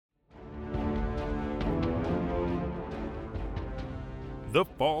The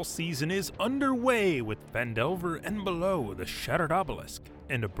fall season is underway with Phandelver and Below the Shattered Obelisk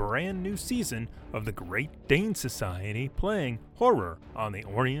and a brand new season of the Great Dane Society playing Horror on the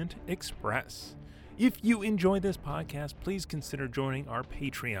Orient Express. If you enjoy this podcast, please consider joining our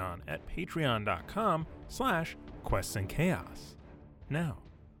Patreon at patreon.com/questsandchaos. Now,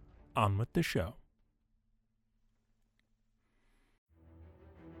 on with the show.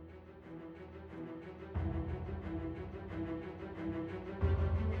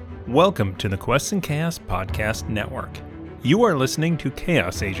 Welcome to the Quests and Chaos Podcast Network. You are listening to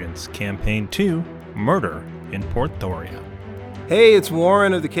Chaos Agents Campaign 2, Murder in Port Thoria. Hey, it's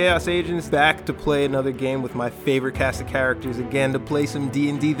Warren of the Chaos Agents, back to play another game with my favorite cast of characters again, to play some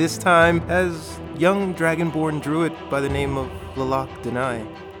D&D, this time as young dragonborn druid by the name of Lalak Denai.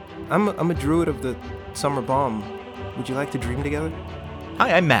 I'm a druid of the Summer Bomb. Would you like to dream together?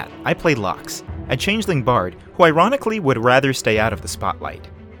 Hi, I'm Matt. I play Lox, a changeling bard who ironically would rather stay out of the spotlight.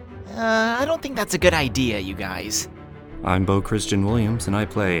 I don't think that's a good idea, you guys. I'm Bo Christian Williams, and I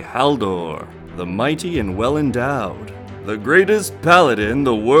play Haldor, the mighty and well-endowed, the greatest paladin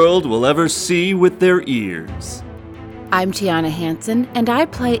the world will ever see with their ears. I'm Tiana Hansen, and I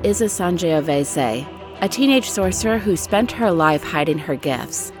play Iza Sangiovese, a teenage sorcerer who spent her life hiding her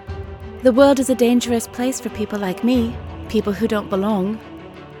gifts. The world is a dangerous place for people like me, people who don't belong.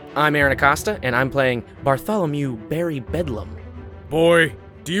 I'm Aaron Acosta, and I'm playing Bartholomew Barry Bedlam. Boy,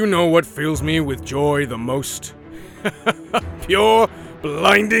 do you know what fills me with joy the most? Pure,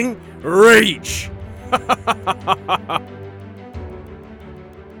 blinding rage!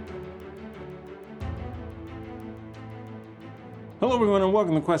 Hello everyone and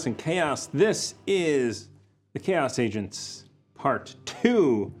welcome to Quests and Chaos. This is the Chaos Agents, part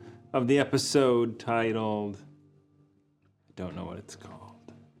 2 of the episode titled... I don't know what it's called.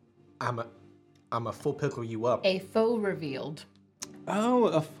 I'm a full pickle you up. A foe revealed. Oh,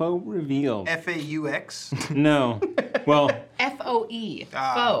 a faux reveal. F-A-U-X? No. Well... F-O-E.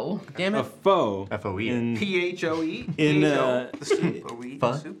 Foe. Damn A it. faux. F-O-E. P-H-O-E? In, the soup. O-E,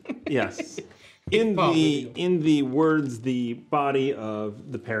 the soup? Yes. In the words, the body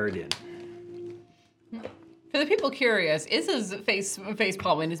of the Paradin. For the people curious, Izza's face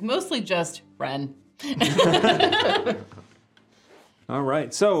palming is mostly just Ren. All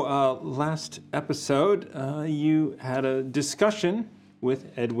right. So last episode, you had a discussion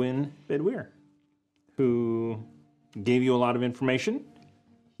with Edwin Bedweir, who gave you a lot of information.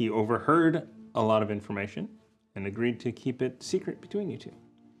 He overheard a lot of information and agreed to keep it secret between you two.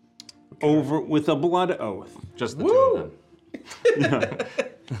 Over with a blood oath. Just the two of them.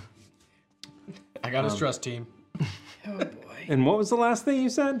 I got his trust team. Oh boy. And what was the last thing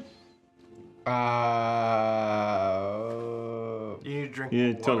you said? You need to drink You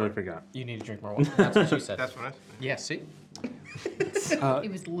more water. totally forgot. You need to drink more water. That's what she said. That's what I said. Yeah, see?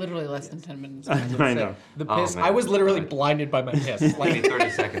 It was literally less than 10 minutes. I know. The Oh, piss. man. I was literally blinded by my piss. Maybe Like, 30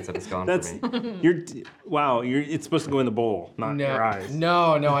 seconds and it's gone That's for me. it's supposed to go in the bowl, not your eyes.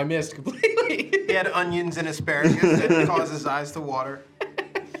 no, I missed completely. He had onions and asparagus that caused his eyes to water.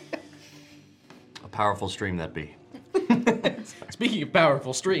 A powerful stream that be. Speaking of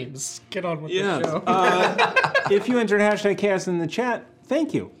powerful streams, get on with the Yes. show. If you entered #chaos in the chat,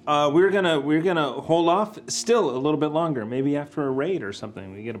 thank you. We're gonna hold off still a little bit longer, maybe after a raid or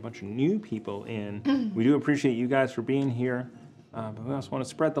something. We get a bunch of new people in. We do appreciate you guys for being here, but we also want to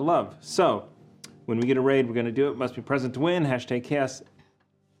spread the love. So when we get a raid, we're gonna do it. Must be present to win. #chaos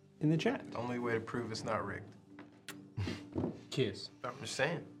in the chat. The only way to prove it's not rigged. Kiss. I'm just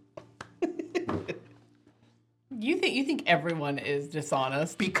saying. You think everyone is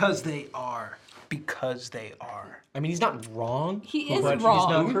dishonest? Because they are. Because they are. I mean, he's not wrong. He is but wrong. He's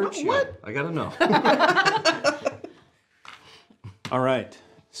not hurt you. What? I gotta know. All right.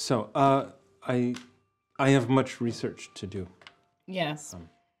 So I have much research to do. Yes.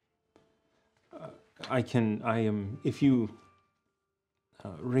 If you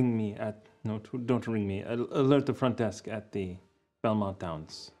ring me at, no, don't ring me, alert the front desk at the Belmont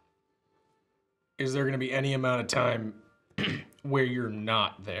Downs. Is there going to be any amount of time where you're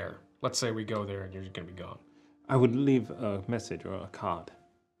not there? Let's say we go there and you're just going to be gone. I would leave a message or a card.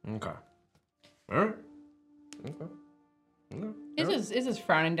 Okay. All right. Okay. Izza's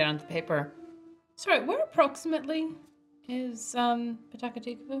frowning down at the paper. Sorry, where approximately is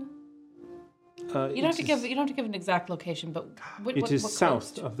Patakatiku? You don't have to give an exact location, but what south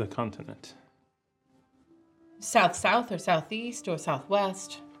coast? of the continent. South or southeast or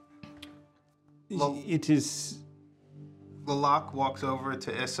southwest? It is. Lalak walks over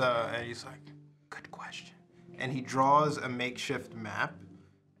to Issa and he's like, good question. And he draws a makeshift map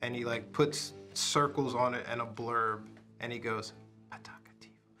and he like puts circles on it and a blurb and he goes, Pataka.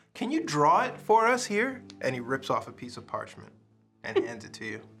 can you draw it for us here? And he rips off a piece of parchment and hands it to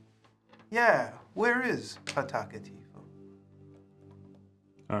you. Yeah, where is Patakatifu?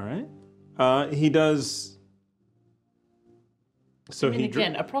 All right. He does. So I mean,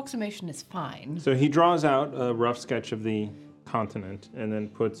 again, approximation is fine. So he draws out a rough sketch of the continent and then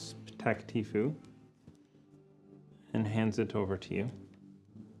puts Patakatifu and hands it over to you.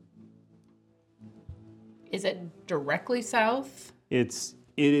 Is it directly south? It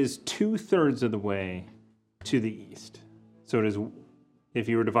is 2/3 of the way to the east. So it is, if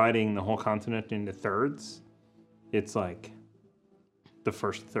you were dividing the whole continent into thirds, it's like the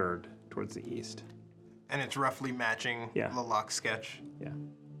first third towards the east. And it's roughly matching Lalak's sketch. Yeah.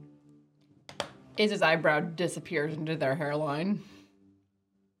 Iz's eyebrow disappears into their hairline.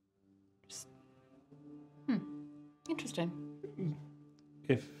 Just, interesting.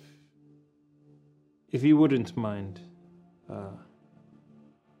 If you wouldn't mind,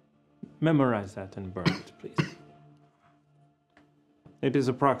 memorize that and burn it, please. It is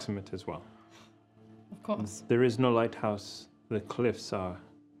approximate as well. Of course. There is no lighthouse. The cliffs are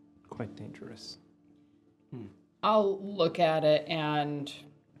quite dangerous. I'll look at it and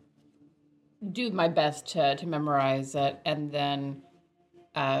do my best to memorize it, and then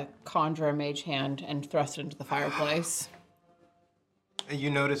conjure a mage hand and thrust it into the fireplace. You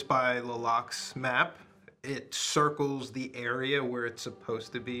notice by Lalak's map, it circles the area where it's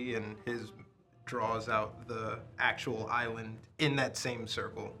supposed to be, and his draws out the actual island in that same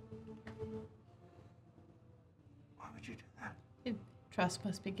circle. Why would you do that? Trust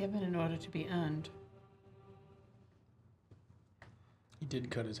must be given in order to be earned. He did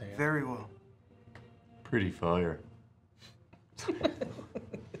cut his hand. Very well. Pretty fire.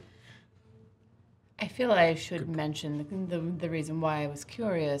 I feel I should mention the reason why I was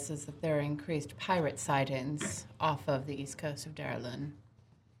curious is that there are increased pirate sightings off of the east coast of Darylin.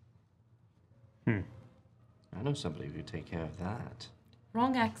 I know somebody who could take care of that.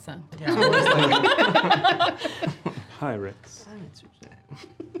 Wrong accent. Pirates.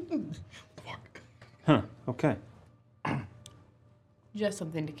 Huh, okay. Just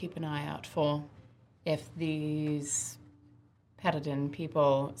something to keep an eye out for. If these Petadin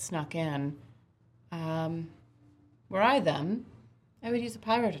people snuck in, were I them, I would use a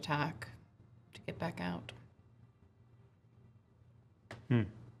pirate attack to get back out.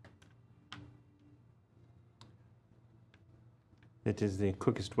 It is the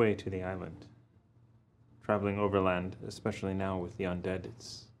quickest way to the island. Traveling overland, especially now with the undead,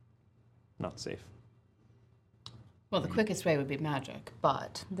 it's not safe. Well, the quickest way would be magic,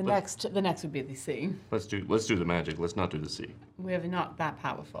 but the next would be the sea. Let's do the magic. Let's not do the sea. We are not that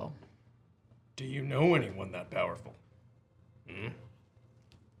powerful. Do you know anyone that powerful?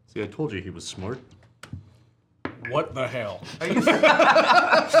 See, I told you he was smart. What the hell?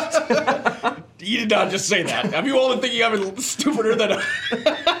 You did not just say that. Have you all been thinking I'm stupider than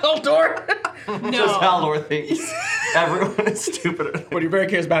Haldor? No. Just Haldor thinks everyone is stupider. But you're very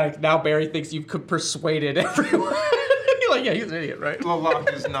charismatic. Now Barry thinks you could persuaded everyone. You're like, yeah, he's an idiot, right?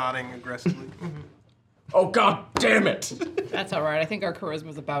 Lalak is nodding aggressively. Oh, god damn it! That's all right. I think our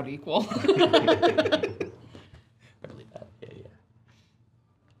charisma's about equal. I believe that. Yeah.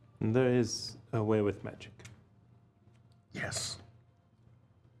 There is a way with magic. Yes.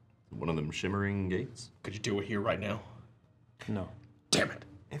 One of them shimmering gates? Could you do it here right now? No. Damn it.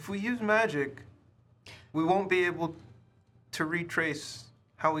 If we use magic, we won't be able to retrace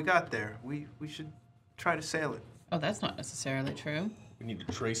how we got there. We should try to sail it. Oh, that's not necessarily true. We need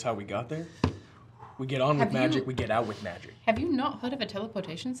to trace how we got there? We get on with magic, we get out with magic. Have you not heard of a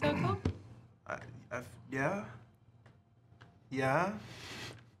teleportation circle? Yeah. Yeah.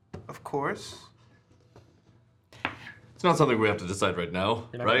 Of course. It's not something we have to decide right now,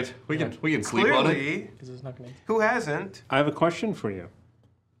 right? We can sleep on it. Clearly, Is not gonna... who hasn't? I have a question for you.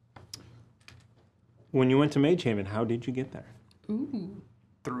 When you went to Mage Haven, how did you get there? Ooh.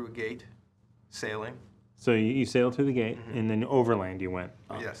 Through a gate, sailing. So you sailed through the gate, and then overland you went.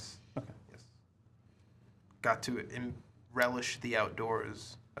 Oh. Yes. Okay. Yes. Got to relish the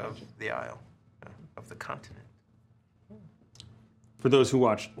outdoors of the Isle, of the continent. For those who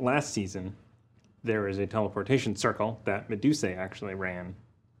watched last season, there is a teleportation circle that Medusa actually ran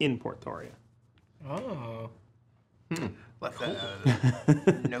in Port Thoria. Oh. Left that out of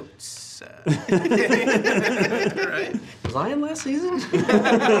the notes. Right? Was I in last season?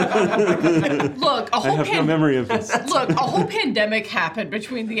 Look, I have no memory of this. Look, a whole pandemic happened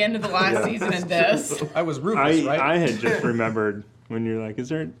between the end of the last season and this. I was Rufus, right? I had just remembered when you're like, is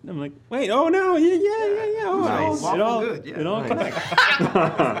there? I'm like, wait, oh no, yeah. Oh, Nice. it all Good, yeah. it all connects.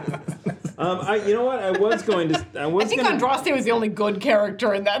 You know what? I was going to. I think Andraste was the only good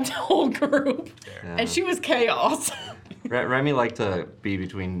character in that whole group, and she was chaos. Remy liked to be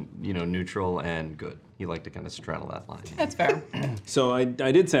between, neutral and good. He liked to kind of straddle that line. That's fair. So I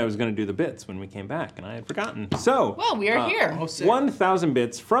did say I was going to do the bits when we came back, and I had forgotten. So well, we are here. 1,000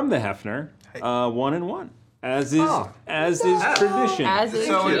 bits from the Hefner, 1 and 1, as is tradition.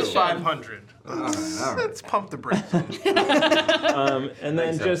 So it's 500. Let's pump the brakes. And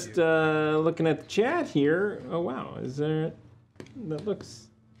then just looking at the chat here. Oh wow, is there? That looks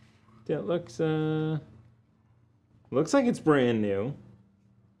like it's brand new.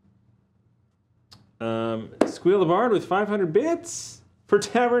 Squeal the Bard with 500 bits for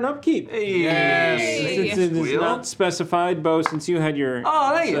Tavern Upkeep. Hey. Yes. Since it is not specified, Bo, since you had your.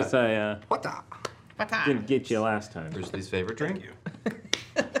 Oh, thank you. Since I What the? didn't get you last time. Bruce Lee's favorite drink?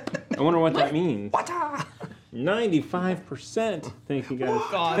 I wonder what that means. What the? 95%. Thank you guys.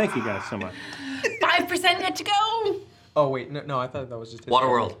 God. Thank you guys so much. 5% yet to go. Oh wait, no, I thought that was just.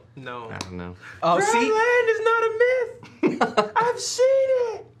 Waterworld. No. I don't know. Oh, see. Land is not a myth. I've seen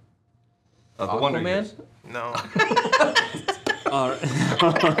it. The Wonder Aquaman? Years. No.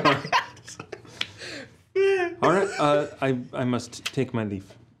 All right, I must take my leave.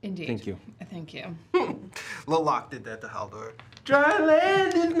 Indeed. Thank you. Thank you. Lalak did that to Haldor. Dry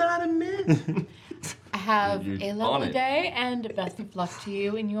land is not a myth. Have You're a on lovely it. day and best of luck to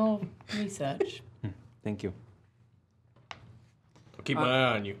you in your research. Thank you. I'll keep my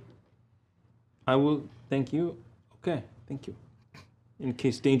eye on you. I will. Thank you. Okay. Thank you. In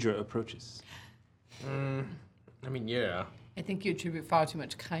case danger approaches. I mean, yeah, I think you attribute far too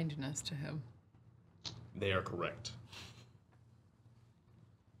much kindness to him. they are correct.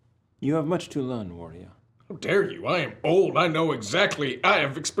 You have much to learn, warrior. How dare you? I am old. I know exactly. I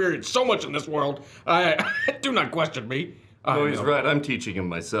have experienced so much in this world. Do not question me. Oh, he's know. right. I'm teaching him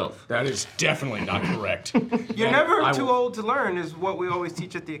myself. That is definitely not correct. You're And never I too will- old to learn is what we always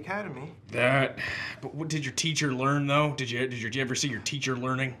teach at the academy. But what did your teacher learn though? Did you ever see your teacher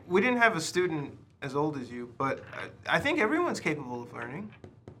learning? We didn't have a student as old as you, but I think everyone's capable of learning.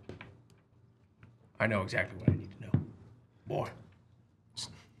 I know exactly what I need to know. Boy.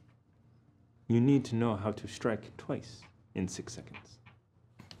 You need to know how to strike twice in 6 seconds.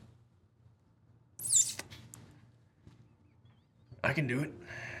 I can do it.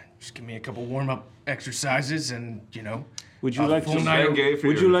 Just give me a couple warm-up exercises and, Would you like full to? night of-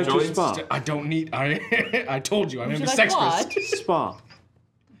 Would you like to spa? I don't need. I told you, I'm Would you like ambidextrous. what? Spa.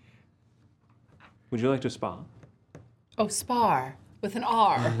 Would you like to spa? Oh, spar with an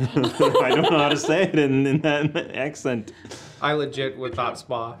R. I don't know how to say it in that accent. I legit would thought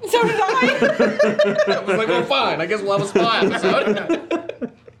spa. So did I. I was like, well, fine. I guess we'll have a spa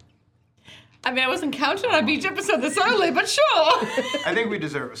episode. I mean, I wasn't counting on a beach episode this early, but sure. I think we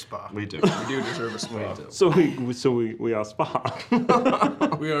deserve a spa. We do. We do deserve a spa. So we are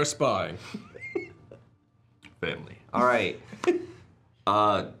spa. We are spying. Family. All right.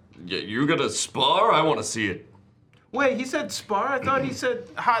 You gonna spar? I want to see it. Wait, he said spar? I thought he said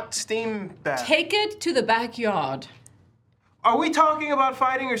hot steam bath. Take it to the backyard. Are we talking about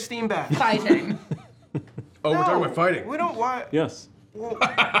fighting or steam bath? Fighting. Oh, we're talking about fighting. We don't want. Yes.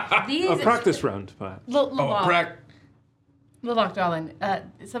 These A practice round, perhaps. Lilac, darling,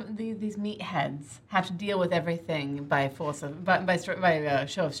 these meatheads have to deal with everything by force of by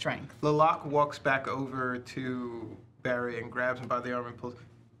show of strength. Lalak walks back over to Barry and grabs him by the arm and pulls.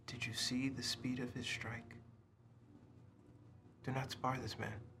 Did you see the speed of his strike? Do not spar this man.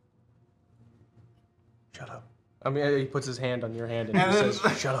 Shut up. I mean, he puts his hand on your hand and he says,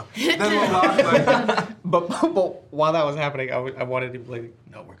 shut up. Then Lalak, like, But while that was happening, I wanted to be like,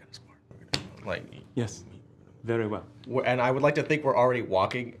 no, we're going to spar. Like, Yes. Very well. and I would like to think we're already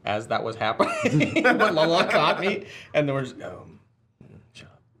walking as that was happening. When Lala caught me, and there was, shut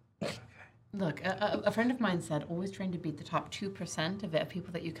up. Look, a friend of mine said, always trying to beat the top 2% of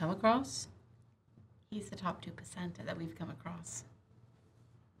people that you come across. He's the top 2% that we've come across.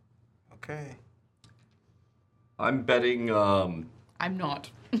 okay. I'm betting I'm not.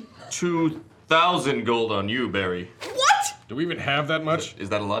 2,000 gold on you, Barry. What? Do we even have that much? Is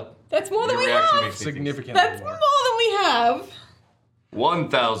that a lot? That's more than Your we reaction have. makes me think Significantly That's more. more than we have.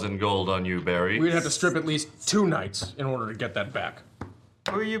 1,000 gold on you, Barry. We'd have to strip at least 2 nights in order to get that back.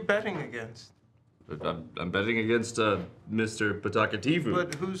 Who are you betting against? I'm betting against Mr. Patakatifu.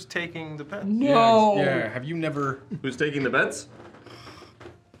 But who's taking the bet? No. Yeah, have you never... Who's taking the bets?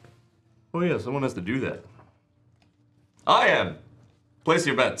 Oh yeah, someone has to do that. I am. Place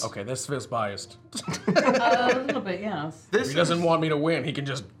your bets. Okay, this feels biased. A little bit, yes. If he doesn't want me to win, he can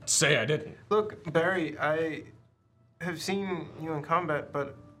just say I didn't. Look, Barry, I have seen you in combat,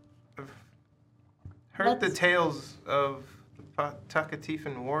 but I've heard the tales of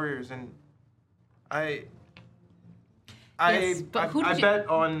Takatifan warriors, and I bet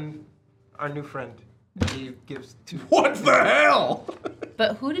on our new friend. He gives two. What the hell?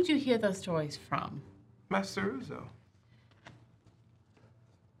 But who did you hear those stories from? Master Uzo.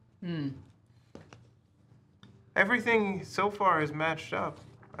 Everything so far is matched up.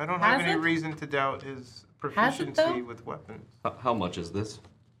 I don't have any reason to doubt his proficiency with weapons. How much is this?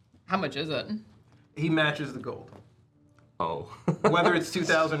 How much is it? He matches the gold. Oh. Whether it's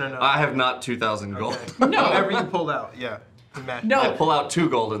 2,000 or not. I have not 2,000 gold. No. Whatever you pulled out, yeah. He matches. No. I pull out 2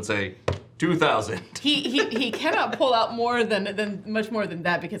 gold and say 2,000. He cannot pull out more than much more than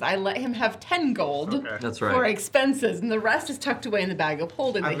that because I let him have 10 gold That's right. for expenses, and the rest is tucked away in the bag of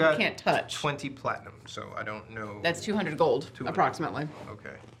holding that he can't touch. 20 platinum, so I don't know. That's 200 gold, approximately.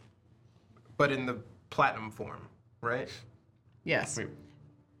 Okay. But in the platinum form, right? Yes.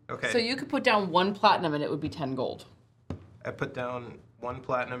 Okay. So you could put down 1 platinum and it would be 10 gold. I put down 1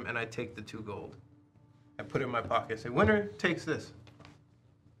 platinum and I take the 2 gold. I put it in my pocket. Say, winner takes this.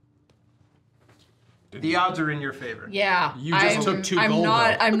 The odds are in your favor. Yeah. You just took 2 gold.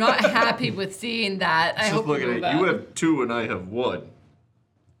 I'm not happy with seeing that. I hope Look you at know it. that. You have 2 and I have 1.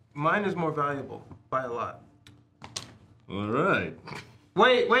 Mine is more valuable by a lot. All right.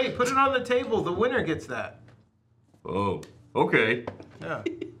 Wait, put it on the table. The winner gets that. Oh, okay. Yeah.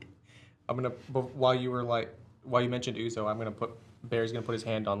 I'm gonna while you mentioned Uzo, Barry's gonna put his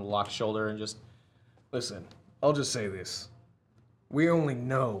hand on Locke's shoulder and just listen. I'll just say this: we only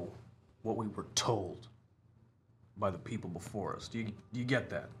know what we were told by the people before us. Do you get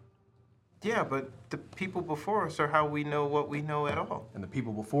that? Yeah, but the people before us are how we know what we know at all. And the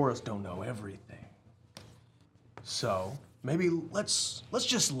people before us don't know everything. So maybe let's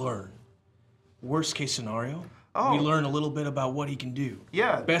just learn. Worst case scenario, we learn a little bit about what he can do.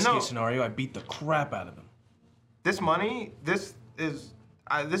 Yeah. Best case scenario, I beat the crap out of him. This money,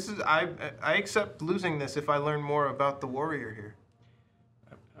 I accept losing this if I learn more about the warrior here.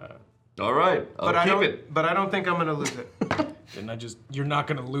 All right, I'll keep it. But I don't think I'm gonna lose it. And you're not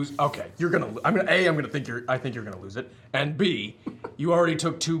gonna lose. Okay, I think you're gonna lose it. And B, you already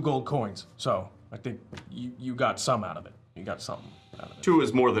took 2 gold coins, so I think you got some out of it. You got something out of it. 2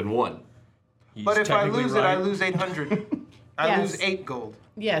 is more than 1. But if I lose it, I lose 800. I lose 8 gold.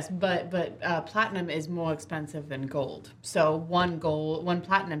 Yes, but platinum is more expensive than gold. So 1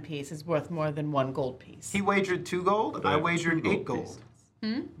 platinum piece is worth more than 1 gold piece. He wagered 2 gold. I wagered 8 gold.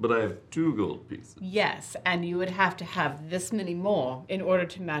 But I have 2 gold pieces. Yes, and you would have to have this many more in order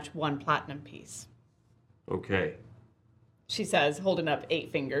to match 1 platinum piece. Okay. She says, holding up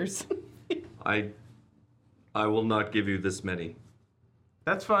 8 fingers. I will not give you this many.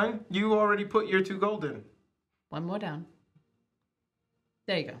 That's fine. You already put your 2 gold in. 1 more down.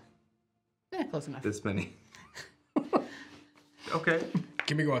 There you go. Yeah, close enough. This many. Okay.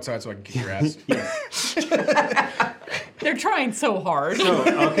 Can we go outside so I can kick your ass? They're trying so hard.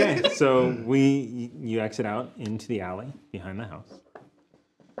 So you exit out into the alley behind the house.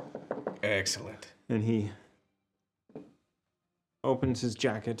 Excellent. And he opens his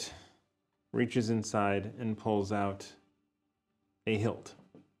jacket, reaches inside, and pulls out a hilt.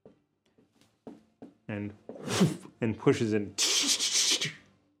 And pushes it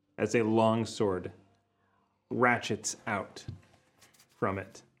as a long sword ratchets out from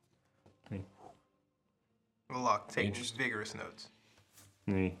it. Locke takes vigorous notes.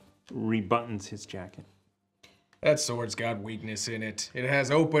 And he rebuttons his jacket. That sword's got weakness in it. It has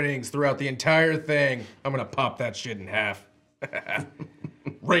openings throughout the entire thing. I'm gonna pop that shit in half.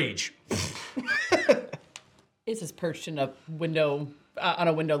 Rage. It's just perched in a window, on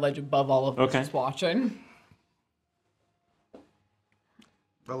a window ledge above all of us, just watching.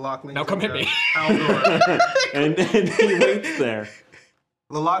 Locke leans now come hit me. Haldor. and he waits there.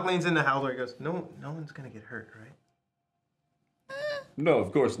 Locke leans into Haldor and goes, no one's gonna get hurt, right? No,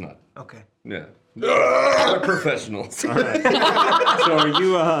 of course not. Okay. Yeah. We're professionals. All right. So are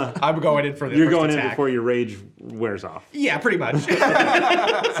you? I'm going in for the You're first going attack. in before your rage wears off. Yeah, pretty much.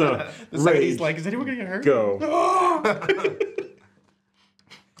 So He's like, is anyone gonna get hurt? Go.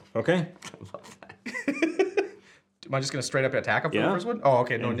 Okay. Am I just gonna straight up attack him for the Yeah. first one? Oh,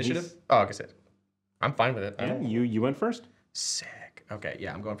 okay. No And initiative. he's- Oh, like I said, I'm fine with it. Yeah, you went first. Sick. Okay,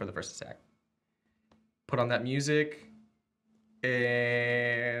 yeah, I'm going for the first attack. Put on that music.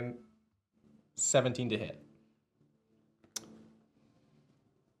 And 17 to hit.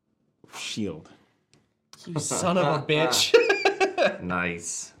 Shield. You son of a bitch.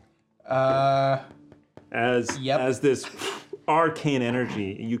 Nice. As this arcane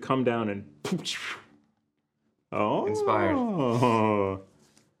energy, you come down and Inspired. All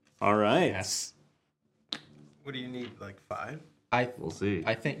right. Yes. What do you need, like 5? We'll see.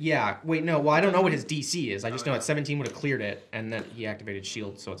 I think, yeah. Wait, no. Well, I don't know what his DC is. I just know at 17 would have cleared it, and then he activated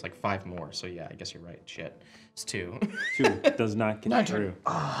shield, so it's like 5 more. So yeah, I guess you're right. Shit, it's 2. 2 does not get through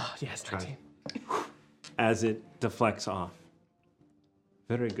Oh, yes, 19. as it deflects off.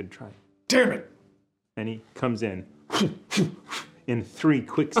 Very good try. Damn it! And he comes in 3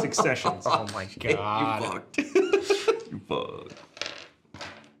 quick successions. Oh my god. You fucked. You fucked.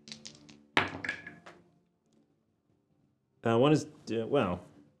 One is, well,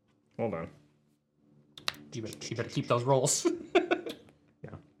 hold on. You better keep those rolls. Yeah.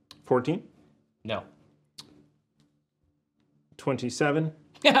 14, No. 27,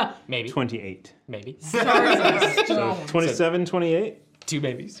 Maybe. 28. Maybe. So 27, 28 2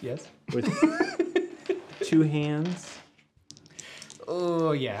 babies, yes. with 2 hands.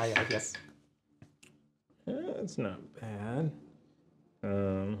 Oh, yeah, I guess. That's not bad.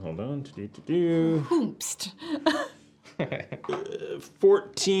 Hold on. Do. Hoopst.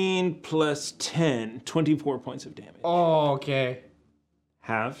 14 plus 10, 24 points of damage. Oh, okay.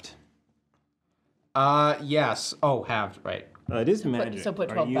 Halved. Yes. Oh, halved, right. It is magic. So put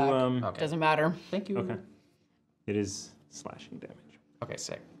Are 12 you, back. Okay. Doesn't matter. Thank you. Okay. It is slashing damage. Okay,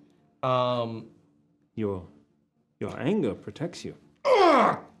 sick. Your anger protects you.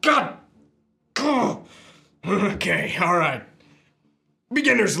 Oh, God! Oh. Okay, alright.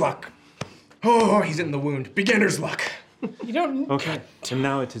 Beginner's luck. Oh, he's in the wound. Beginner's luck. You don't. Okay. And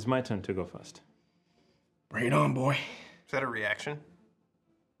now it is my turn to go first. Bring it on, boy. Is that a reaction?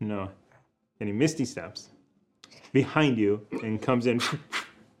 No. And he misty steps behind you and comes in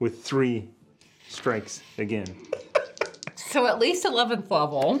with 3 strikes again. So at least 11th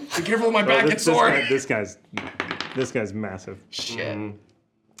level. Be careful with my back, it's This sore. this guy's massive. Shit.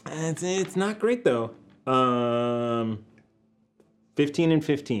 It's not great though. 15 and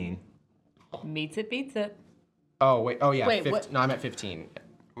 15. Meets it, beats it. Oh, wait. Oh, yeah. Wait, what? No, I'm at 15.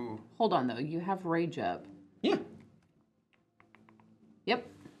 Hold on though. You have rage up. Yeah. Yep.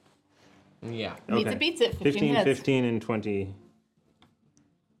 Yeah. Meets Okay. it, beats it. 15 15, hits. 15, and 25.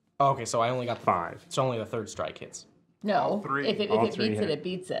 Oh, okay, so I only got It's only the 3rd strike hits. No. three. If it All beats three it, hit. it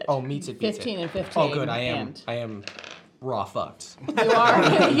beats it. Oh, meets it, beats 15 it. and 15. Oh, good. I and- am raw fucked. You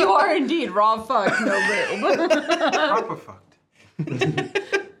are. You are indeed raw fuck, no lube. Proper fucked.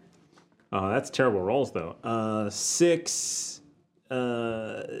 Oh, that's terrible rolls though. 6,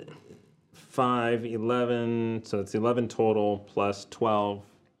 5, 11. So it's 11 total plus 12,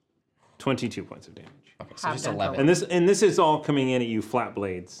 22 points of damage. Okay, so just Half 11. And this is all coming in at you flat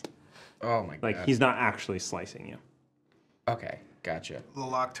blades. Oh my god. Like he's not actually slicing you. Okay, gotcha.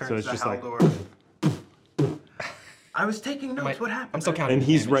 Lilac turns So it's to just like- Haldor. I was taking notes. What happened? I'm still counting. And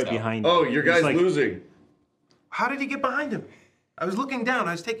he's damage, right though. behind you. Oh, your He's guy's like- losing. How did he get behind him? I was looking down.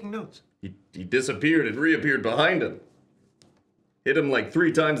 I was taking notes. He disappeared and reappeared behind him. Hit him like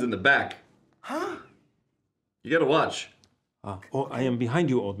 3 times in the back. Huh? You gotta watch. Oh, I am behind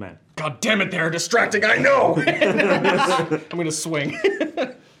you, old man. God damn it, they're distracting, I know! I'm gonna swing.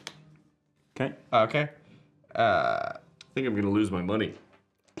 Okay. Okay. I think I'm gonna lose my money.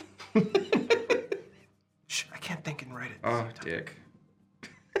 Shh, I can't think and write it. Oh, dick.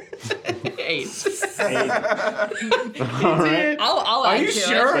 8. I'll Are add you to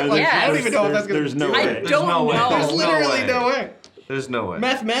sure? It. Like, Yes. I don't even know if that's gonna. There's no I way. don't no way. know. There's literally way. no way. There's no way.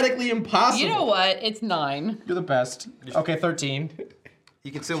 Mathematically impossible. You know what? It's 9. You're the best. Okay, 13.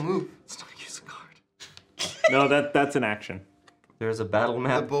 You can still move. Use a card. No, that's an action. There's a battle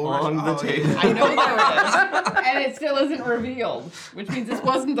map bulwark- on the oh, table. yeah. I know there is. And it still isn't revealed, which means this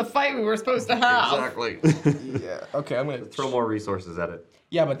wasn't the fight we were supposed to have. Exactly. Yeah. Okay, I'm gonna Throw more resources at it.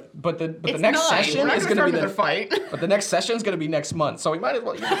 Yeah, but the It's next 9. session We're not is gonna gonna be start the another fight. But the next session is gonna be next month, so we might as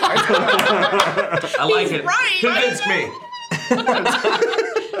well. I like He's it. right. Convince me.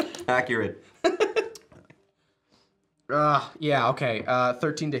 Accurate. Yeah. Okay.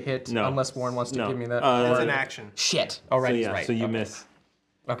 13 to hit. No. Unless Warren wants to No. give me that. That's Or- an action. Shit. All right. So he's yeah, right. so you Okay. miss.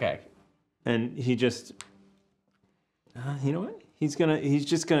 Okay. And he just, you know what? He's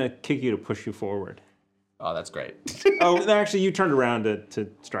just gonna kick you to push you forward. Oh, that's great. Oh, actually, you turned around to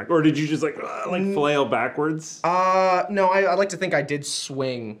strike, or did you just like flail backwards? No, I like to think I did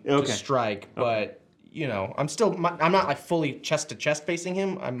swing Okay. to strike, but you know, I'm not like fully chest to chest facing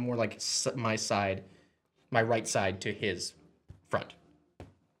him. I'm more like my side, my right side to his front.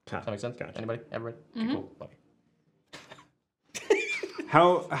 Does that make sense? Gotcha. Anybody? Everybody? Okay, cool. Love you.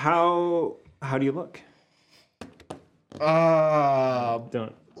 How do you look?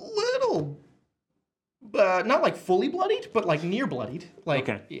 Don't. Little, not like fully bloodied, but like near bloodied. Like,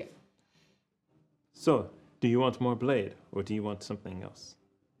 Okay. yeah. So, do you want more blade, or do you want something else?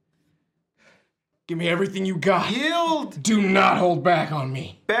 Give me everything you got. Yield! Do not hold back on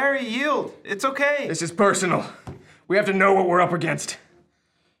me. Barry, yield. It's okay. This is personal. We have to know what we're up against.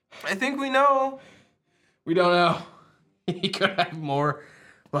 I think we know. We don't know. He could have more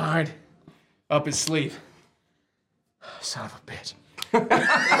behind up his sleeve. Son of a bitch.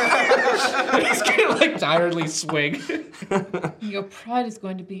 He's gonna like tiredly swing. Your pride is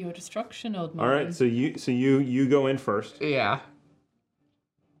going to be your destruction, old man. All right, so you go in first. Yeah.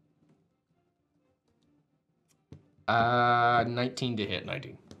 19 to hit.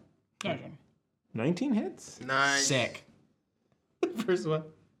 19. 19 hits? Nice. Sick. First one.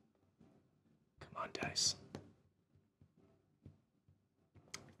 Come on, dice.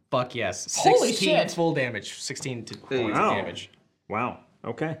 Fuck yes. 16 Holy shit. full damage. 16 points Wow. of damage. Wow.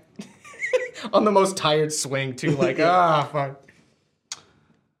 Okay. On the most tired swing, too. Like, fuck.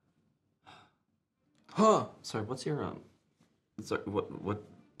 Huh. Sorry, what's your sorry,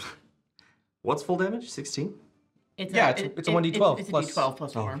 what's full damage? 16? It's Yeah, it's a 1d12 It's a plus- d12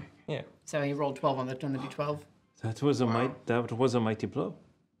 plus 4. Yeah. So he rolled 12 on the d12. That was a mighty blow.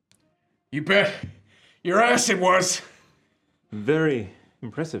 You bet. Your ass it was. Very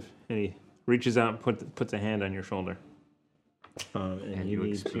impressive. And he reaches out and puts a hand on your shoulder. And you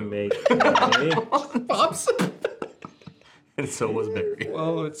need to make a... Pops. And so was Barry.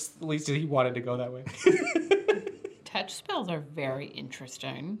 Well, at least he wanted to go that way. Touch spells are very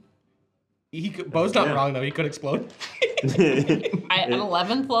interesting. Bo's not wrong, though. He could explode. At an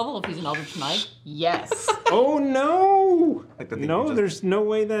 11th level, if he's an Eldritch Knight, yes. Oh no! Like the thing No, you just- there's no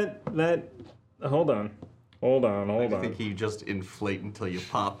way that. Hold on. I think you just inflate until you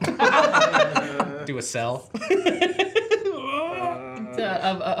pop. Do a cell. It's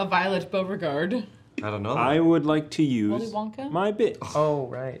a Violet Beauregard. I don't know. I would like to Willy use Wonka? my bit. Oh,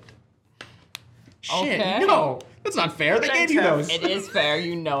 right. Shit, Okay. no. That's not fair. They gave you those. It is fair,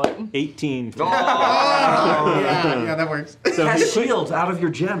 you know it. 18. Yeah, that works. So he, Cast shield out of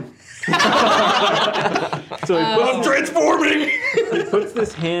your gem. so he puts, I'm transforming! he puts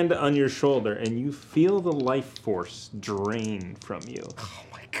this hand on your shoulder, and you feel the life force drain from you Oh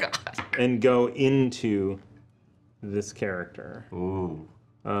my god. and go into this character Ooh.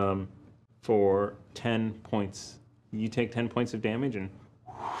 for 10 points. You take 10 points of damage, and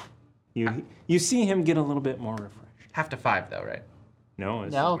you see him get a little bit more refreshed. Half to 5, though, right? No,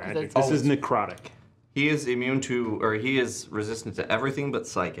 it's No, 'cause magic. it's- This is necrotic. He is immune to, or he is resistant to everything but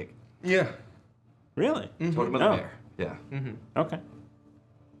psychic. Yeah. Really? Totem of the Oh. bear. Yeah. Okay.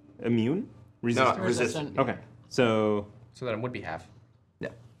 Immune? No, Resistant? resistant. Okay. So, So then it would be half. Yeah.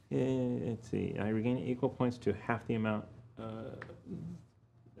 let's see. I regain equal points to half the amount of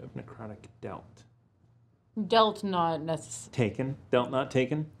necrotic dealt. Dealt not necessarily. Taken. Dealt, not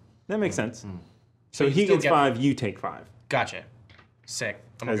taken. That makes sense. So So you he still gets get- 5, you take 5. Gotcha. Sick.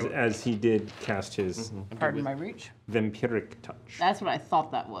 I'm gonna go- As he did cast his Pardon my reach. vampiric touch. That's what I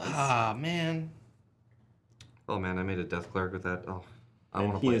thought that was. Ah, man. Oh man, I made a death cleric with that. Oh, I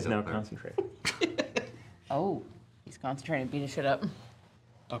want And to he play is death now cleric. concentrated. Oh, he's concentrating, beating shit up.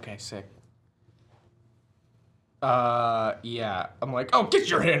 Okay, sick. Yeah. I'm like, oh, get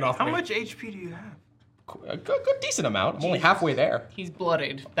your hand off How me. much HP do you have? A good decent amount. I'm only halfway there. He's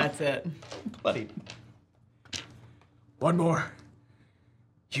bloodied. That's it. Bloody. One more.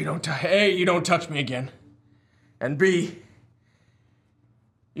 You don't you don't touch me again. And B,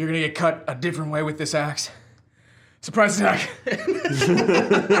 you're gonna get cut a different way with this axe. Surprise attack.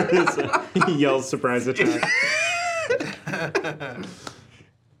 He yells surprise attack.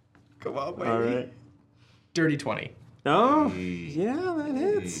 Come on, baby. All right. Dirty 20. Oh, yeah, that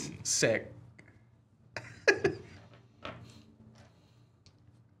hits. Sick.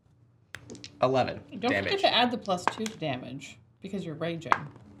 11 Don't damage. forget to add the +2 to damage because you're raging.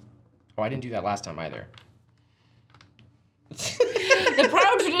 Oh, I didn't do that last time either. The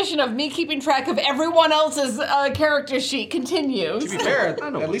proud tradition of me keeping track of everyone else's character sheet continues. To be fair,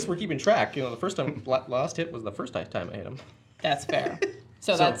 at least we're keeping track. You know, the first time, last hit was the first time I hit him. That's fair.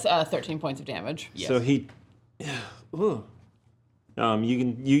 So that's 13 points of damage. Yes. So he, ooh.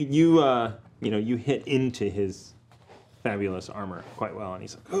 You hit into his fabulous armor quite well, and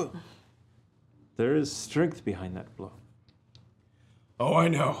he's like, oh, there is strength behind that blow. Oh, I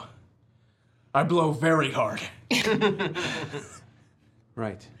know. I blow very hard.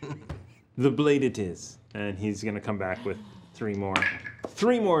 Right. The blade it is, and he's gonna come back with three more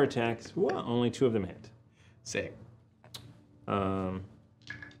attacks. Well, only 2 of them hit. Sick.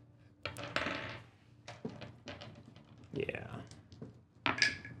 Yeah. I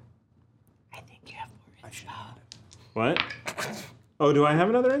think you have more inspo. What? Oh, do I have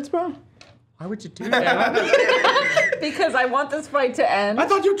another inspo? Why would you do that? Because I want this fight to end. I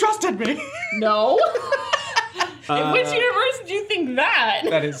thought you trusted me. No. In which universe did you think that?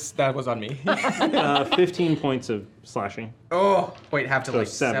 That was on me. 15 points of slashing. Oh, wait, have to So like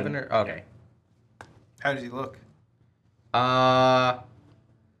 7. 7 or okay. How does he look?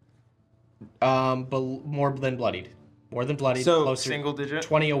 More than bloodied. More than bloodied. So, closer, single digit?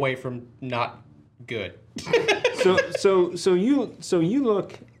 20 away from not good. So you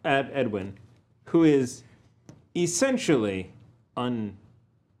look at Edwin, who is essentially unfazed.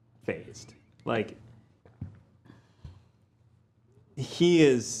 Like he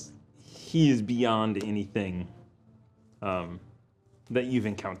is beyond anything that you've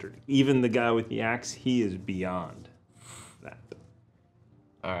encountered. Even the guy with the axe, he is beyond that.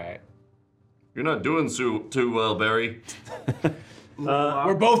 All right. You're not doing too well, Barry.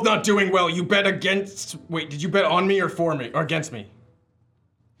 We're both not doing well. You bet against. Wait, did you bet on me or for me or against me?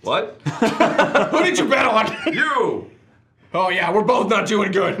 What? Who did you bet on? You! Oh yeah, we're both not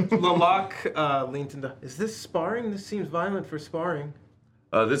doing good. Lalak leans into. Is this sparring? This seems violent for sparring.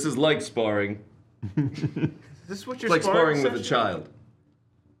 This is like sparring. Is this what It's you're like sparring with a session? child.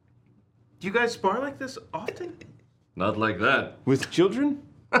 Do you guys spar like this often? Not like that. With children?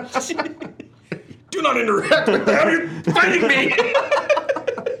 Do not interact with them. You're fighting me.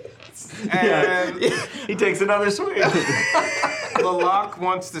 And He takes another swing. Lalak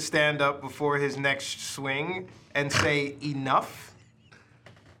wants to stand up before his next swing and say enough.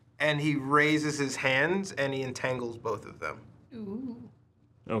 And he raises his hands and he entangles both of them.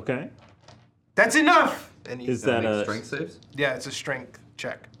 Okay. That's enough! And he, Is that a Strength saves? yeah, it's a strength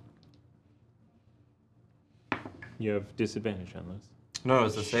check. You have disadvantage on this. No,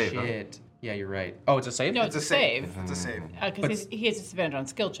 it's a save. huh? Shit. Yeah, you're right. Oh, it's a save? No, it's a save. It's a save. Because he has disadvantage on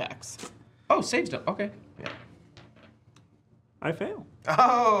skill checks. Oh, saves don't. Okay. Yeah. I fail.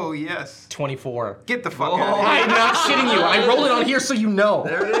 Oh, yes. 24. Get the fuck out of here. I'm not shitting you. I rolled it on here so you know.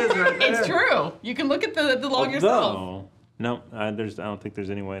 There it is, right there. It's true. You can look at the log yourself. No, I don't think there's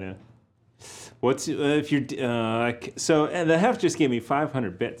any way to. What's if you're so the hef just gave me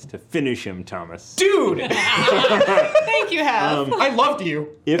 500 bits to finish him, Thomas. Dude! Thank you, Hef. I loved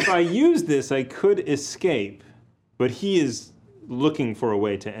you. If I use this, I could escape, but he is looking for a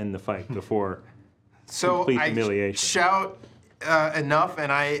way to end the fight before So complete I humiliation. shout enough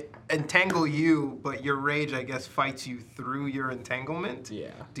and I entangle you, but your rage, I guess, fights you through your entanglement.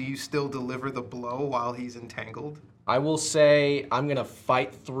 Yeah. Do you still deliver the blow while he's entangled? I will say I'm gonna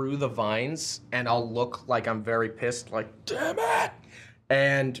fight through the vines, and I'll look like I'm very pissed, like damn it.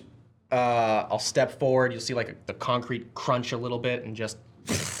 And I'll step forward. You'll see like the concrete crunch a little bit, and just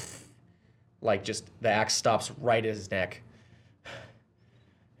the axe stops right at his neck.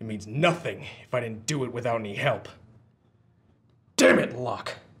 It means nothing if I didn't do it without any help. Damn it,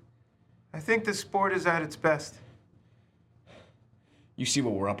 Locke. I think the sport is at its best. You see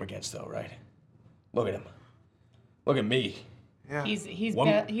what we're up against, though, right? Look at him. Look at me. Yeah.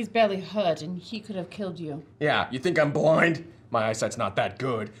 He's barely hurt, and he could have killed you. Yeah, you think I'm blind? My eyesight's not that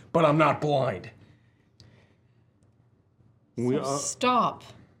good, but I'm not blind. Stop.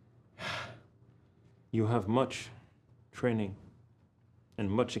 You have much training and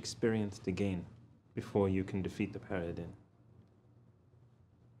much experience to gain before you can defeat the Paladin.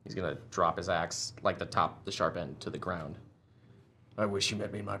 He's gonna drop his axe, like the sharp end, to the ground. I wish you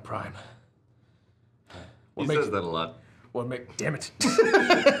met me in my prime. He says that a lot. Damn it.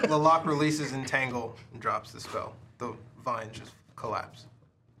 Lalak releases entangle and drops the spell. The vines just collapse.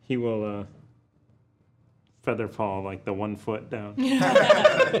 He will feather fall like the 1 foot down.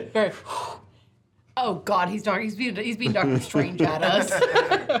 Very. Oh God, he's dark. He's being Doctor Strange at us.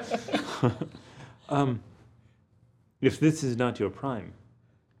 If this is not your prime,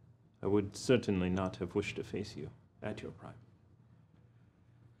 I would certainly not have wished to face you at your prime.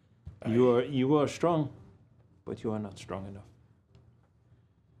 You are strong, but you are not strong enough.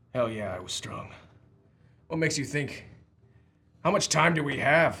 Hell yeah, I was strong. What makes you think? How much time do we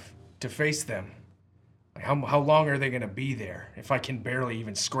have to face them? Like how long are they gonna be there if I can barely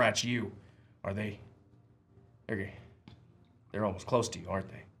even scratch you? Are they? They're almost close to you, aren't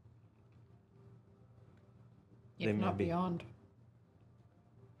they? If They may not be. beyond.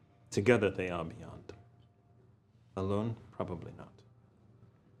 Together they are beyond. Alone, probably not.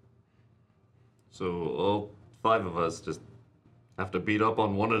 So all 5 of us just have to beat up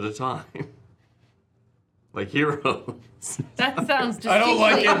on one at a time. Like heroes. That sounds distinctly. I don't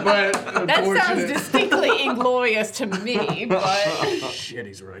like it, but That sounds unfortunate. distinctly inglorious to me, but Shit,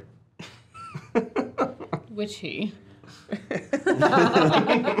 he's right. which he?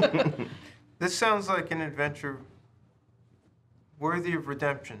 This sounds like an adventure worthy of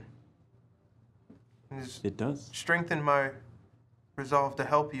redemption. It does. Strengthen my resolve to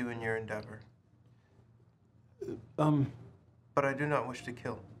help you in your endeavor. But I do not wish to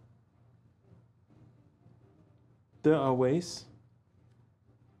kill. There are ways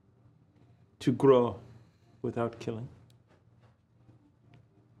to grow without killing.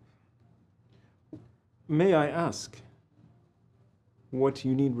 May I ask what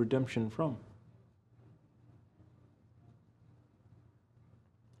you need redemption from?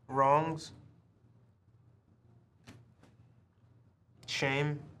 Wrongs.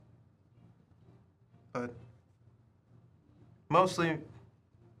 Shame. But mostly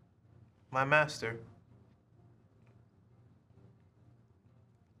my master.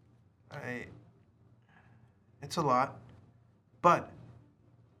 It's a lot, but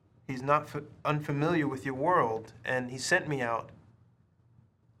he's not unfamiliar with your world, and he sent me out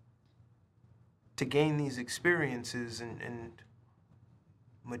to gain these experiences and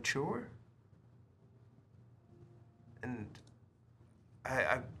mature. And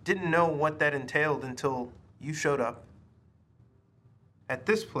I didn't know what that entailed until you showed up at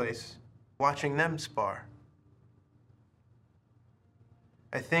this place watching them spar.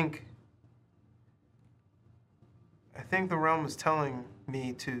 I think the realm is telling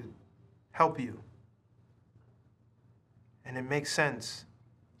me to help you. And it makes sense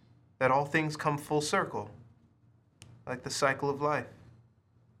that all things come full circle, like the cycle of life.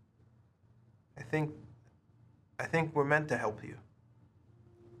 I think we're meant to help you.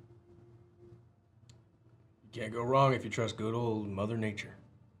 You can't go wrong if you trust good old Mother Nature.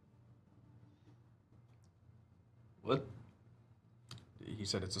 What? He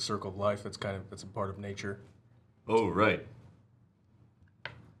said it's a circle of life. That's a part of nature. Oh, right.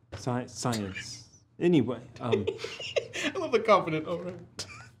 Science. Anyway, I love the confident. All right.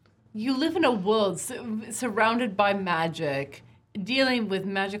 You live in a world surrounded by magic, dealing with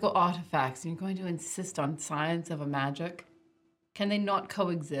magical artifacts, and you're going to insist on science of a magic? Can they not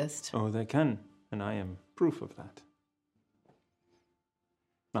coexist? oh, they can, and I am proof of that.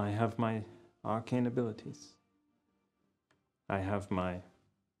 I have my arcane abilities. I have my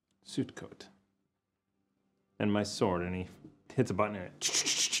suit coat. And my sword, and he hits a button and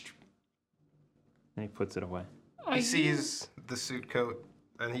he puts it away. He sees the suit coat,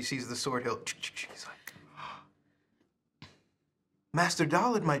 and he sees the sword hilt. He's like, Master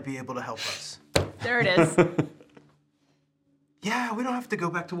Dalid might be able to help us. There it is. Yeah, we don't have to go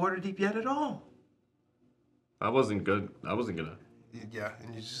back to Waterdeep yet at all. I wasn't gonna. Yeah,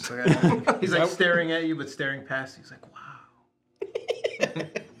 and he's just like, he's like staring at you, but staring past you. He's like,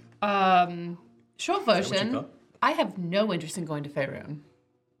 wow. Short version, I have no interest in going to Faerun.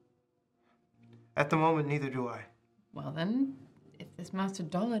 At the moment, neither do I. Well then, if this Master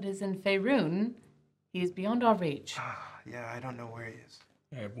Dalid is in Faerun, he is beyond our reach. Yeah, I don't know where he is.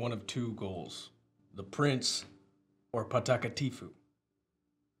 I have one of two goals: the prince or Patakatifu.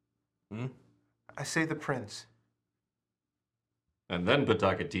 I say the prince. And then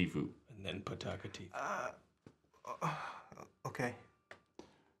Patakatifu. And then Patakatifu. Okay.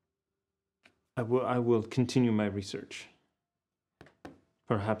 I will continue my research.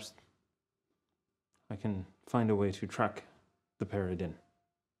 Perhaps I can find a way to track the Paradin.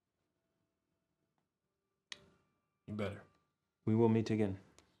 You better. We will meet again.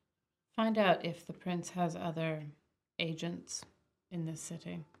 Find out if the prince has other agents in this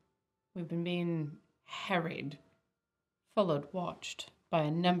city. We've been being harried, followed, watched by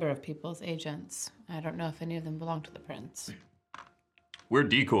a number of people's agents. I don't know if any of them belong to the prince. We're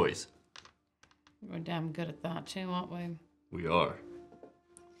decoys. We're damn good at that too, aren't we? We are.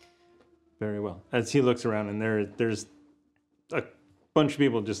 Very well. As he looks around, and there's a bunch of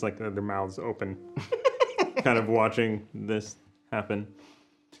people just like their mouths open, kind of watching this happen.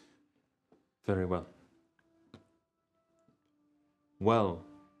 Very well. Well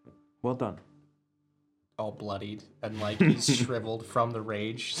done. All bloodied and like he's shriveled from the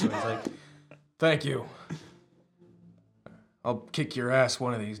rage. So he's like, Thank you. I'll kick your ass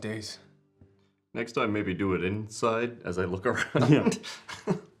one of these days. Next time, maybe do it inside as I look around. Yeah.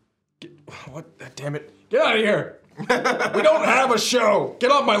 What? Damn it. Get out of here. We don't have a show.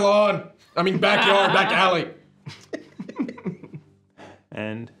 Get off my lawn. I mean, backyard, back alley.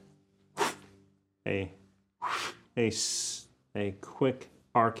 And a quick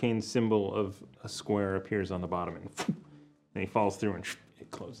arcane symbol of a square appears on the bottom, and he falls through, and it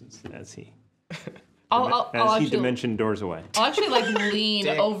closes as he dimension doors away. I'll actually like lean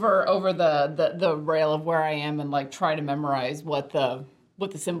over the rail of where I am and like try to memorize what the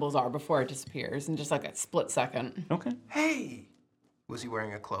symbols are before it disappears in just like a split second. Okay. Hey! Was he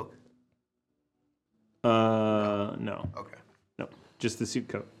wearing a cloak? No. Okay. No. Just the suit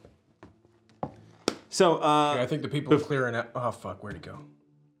coat. So, I think the people are clearing out. Oh fuck, where'd he go?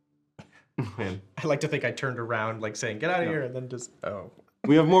 Man. I like to think I turned around, like saying, "Get out of here," and then just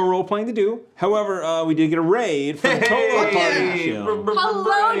we have more role playing to do. However, we did get a raid from the Total Party Show.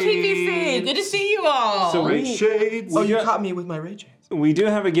 Hello, TPC. Good to see you all. So Shades. you caught me with my rage hands. we do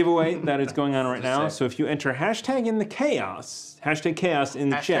have a giveaway that is going on right now. So if you enter hashtag in the chaos, hashtag chaos in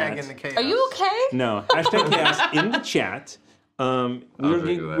the chat. Hashtag in the chaos. Are you okay? No, hashtag chaos in the chat. drink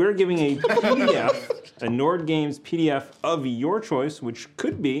that. We're giving a PDF, a Nord Games PDF of your choice, which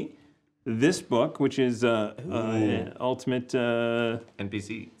could be this book, which is Ultimate.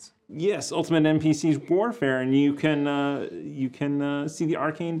 NPCs. Yes, Ultimate NPCs Warfare, and you can see the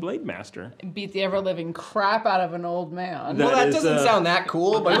Arcane Blade Master. Beat the ever-living crap out of an old man. That Well, that is, doesn't sound that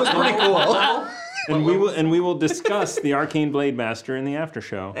cool, but it was pretty cool. And we will discuss the Arcane Blade Master in the after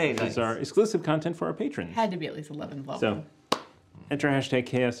show. Hey, It's nice. our exclusive content for our patrons. Had to be at least 11th level. So enter hashtag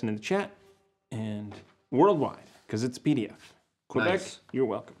chaos in the chat and worldwide because it's PDF. Quebec, Nice. you're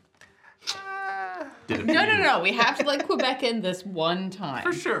welcome. No. We have to let Quebec in this one time.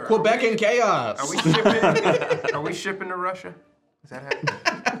 For sure. Quebec in chaos. Are we shipping? Are we shipping to Russia? Is that happening?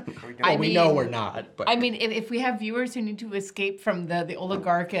 Are we doing I we know mean- we're not, but I mean, if we have viewers who need to escape from the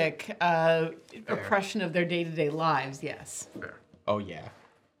oligarchic oppression of their day-to-day lives, yes. oh yeah.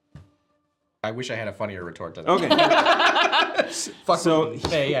 I wish I had a funnier retort to that. Okay, Fuck so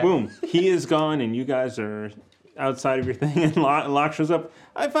yeah. boom, he is gone, and you guys are outside of your thing, and Locke shows up.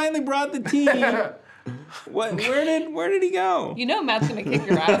 I finally brought the tea. What? Where did he go? You know Matt's gonna kick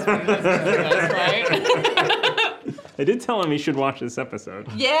your ass when he listens to this, right? I did tell him he should watch this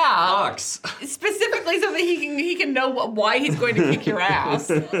episode. Yeah. Fox. Specifically so that he can know why he's going to kick your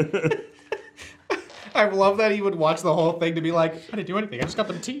ass. I love that he would watch the whole thing to be like, I didn't do anything. I just got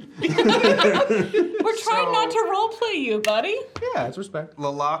them tea. We're trying not to roleplay you, buddy. Yeah, it's respect.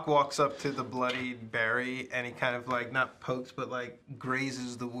 Lalak walks up to the bloody Barry and he kind of like not pokes but like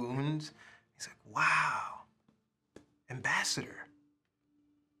grazes the wounds. He's like, "Wow, ambassador."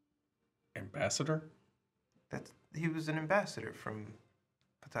 Ambassador? He was an ambassador from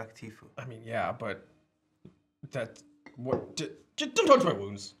Patak Tifu. I mean, yeah, but that what? Just don't touch my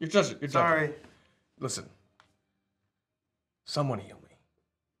wounds. You're judging. You're judging. Sorry. Listen. Someone heal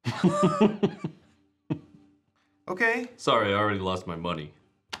me. Okay. Sorry, I already lost my money.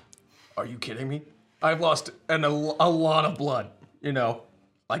 Are you kidding me? I've lost a lot of blood. You know,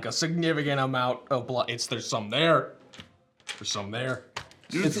 like a significant amount of blood. There's some there. There's some there.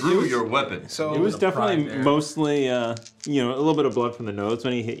 You drew your weapon. So It was a pride definitely there. mostly, a little bit of blood from the nose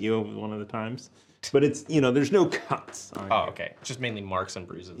when he hit you one of the times. But it's, there's no cuts on Oh, you. okay. Just mainly marks and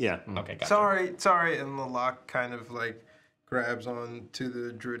bruises. Yeah. Okay, gotcha. sorry, and Lalak kind of like grabs on to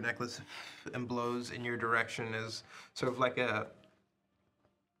the druid necklace and blows in your direction as sort of like a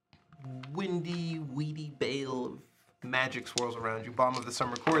windy, weedy bale of magic swirls around you. Bomb of the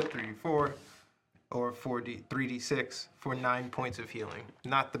Summer Court, 3d4, or 3d6 for 9 points of healing.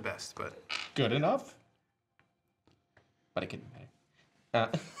 Not the best, but Good enough. But it could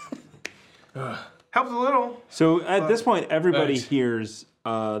matter. helps a little. So at this point, everybody Thanks. hears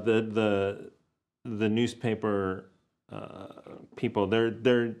the newspaper people.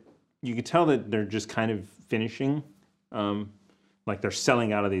 They're you can tell that they're just kind of finishing, like they're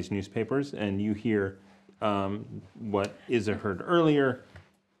selling out of these newspapers, and you hear what Izza heard earlier.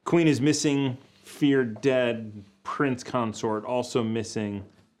 Queen is missing, feared dead, prince consort also missing.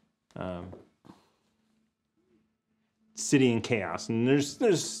 City in chaos, and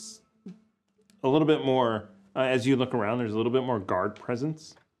there's a little bit more as you look around. There's a little bit more guard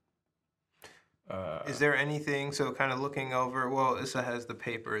presence. Is there anything, so kind of looking over, well, Issa has the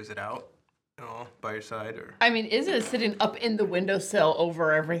paper. Is it out by your side? Or I mean, Izza is sitting up in the windowsill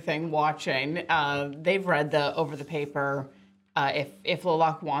over everything, watching. They've read over the paper. If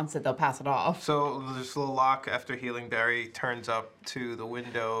Lalak wants it, they'll pass it off. So this little lock, after healing Barry, turns up to the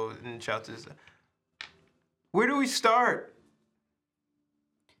window and shouts, "Where do we start?"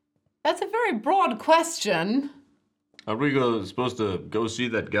 That's a very broad question. Are we supposed to go see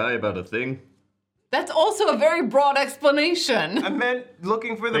that guy about a thing? That's also a very broad explanation. I meant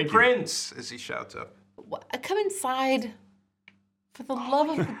looking for the Thank you. prince, as he shouts up. Come inside. For the love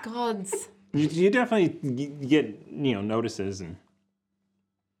of the gods. You definitely get notices, and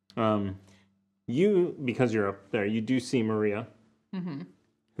you, because you're up there, you do see Maria,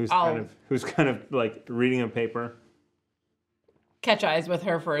 who's kind of like reading a paper. Catch eyes with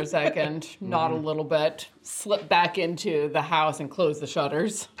her for a second, nod a little bit, slip back into the house and close the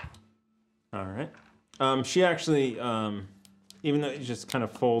shutters. All right. She actually, even though it just kind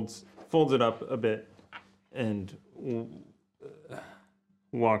of folds it up a bit, and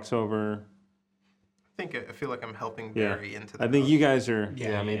walks over. I feel like I'm helping Yeah. Barry into the I think house. you guys are.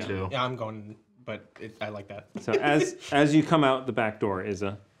 Yeah, me too. Yeah, I'm going, but I like that. So as you come out the back door,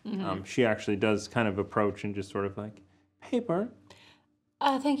 Izza, she actually does kind of approach and just sort of like, "Hey, Bart."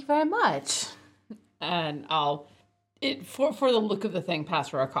 Thank you very much. And I'll, for the look of the thing, pass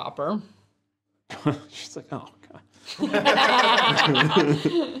her a copper. She's like, "Oh God."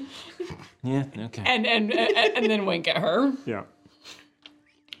 Yeah. Okay. And then wink at her. Yeah.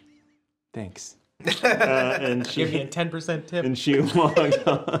 Thanks. And she Give me a 10% tip. and she walks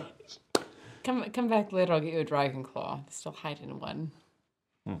on. Come back later. I'll get you a dragon claw. There's still hiding one.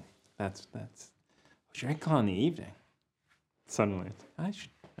 That's Dragon Claw in the evening. Suddenly, I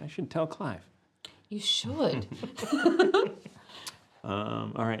should tell Clive. You should.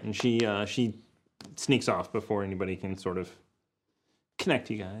 All right, and she sneaks off before anybody can sort of connect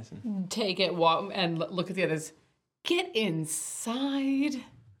you guys. And Take it, walk, and look at the others. Get inside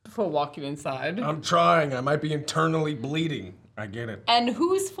before walking inside. I'm trying. I might be internally bleeding. I get it. And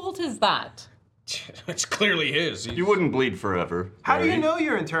whose fault is that? It's clearly his. You wouldn't bleed forever. How do you Barry. know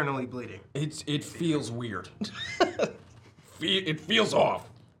you're internally bleeding? It feels weird. It feels off.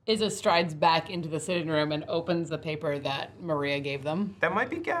 Izza strides back into the sitting room and opens the paper that Maria gave them. That might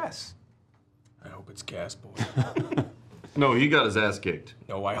be gas. I hope it's gas, boy. No, he got his ass kicked.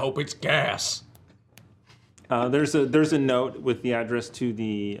 No, I hope it's gas. there's a note with the address to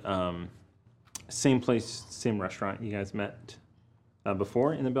the same place, same restaurant you guys met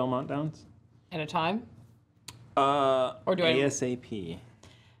before in the Belmont Downs. At a time? Or do I- ASAP?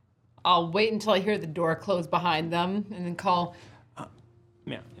 I'll wait until I hear the door close behind them and then call,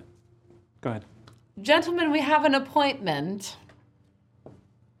 Yeah. Go ahead. "Gentlemen, we have an appointment."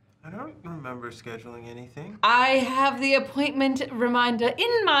 I don't remember scheduling anything. I have the appointment reminder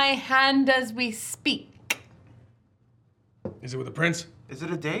in my hand as we speak. Is it with the prince? Is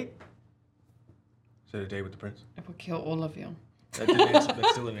it a date? Is it a date with the prince? I will kill all of you. That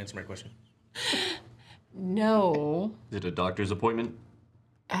still didn't answer my question. No, Is it a doctor's appointment?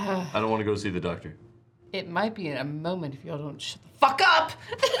 I don't want to go see the doctor. it might be in a moment if y'all don't shut the fuck up.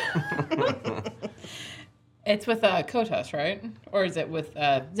 It's with Kotos, right? Or is it with,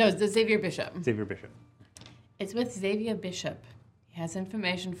 no, it's the Xavier Bishop. Xavier Bishop. It's with Xavier Bishop. He has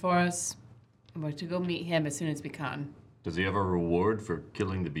information for us. And we're to go meet him as soon as we can. Does he have a reward for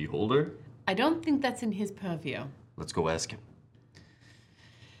killing the beholder? I don't think that's in his purview. Let's go ask him.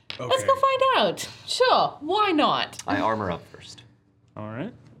 Okay. Let's go find out. Sure, why not? I armor up first. All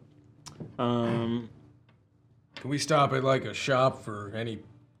right. Can we stop at like a shop for any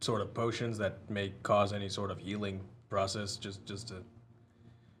sort of potions that may cause any sort of healing process? Just to,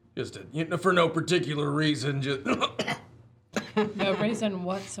 you know, for no particular reason. Just No reason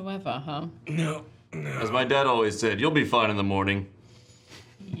whatsoever, huh? no. As my dad always said, you'll be fine in the morning.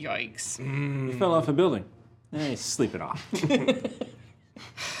 Yikes. You fell off a building. Sleep it off.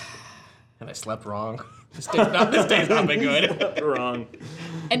 And I slept wrong. This day's not been good. Wrong.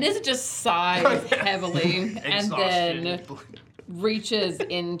 And this just sighs heavily and then reaches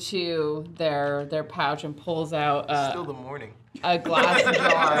into their pouch and pulls out Still the morning. a glass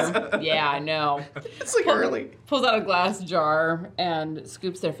jar. Yeah, I know. It's like early. Pulls out a glass jar and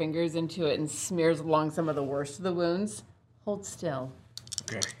scoops their fingers into it and smears along some of the worst of the wounds. Hold still.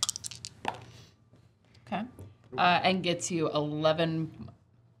 Okay. Okay. And gets you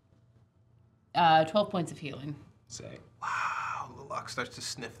 12 points of healing. Say. Wow, Lilac starts to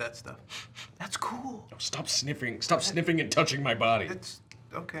sniff that stuff. That's cool. Stop sniffing. Stop sniffing and touching my body. It's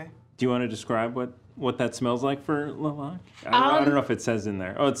okay. Do you want to describe what that smells like for Lilac? I don't know if it says in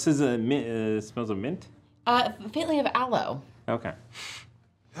there. Oh, it says it smells of mint? Faintly of aloe. Okay.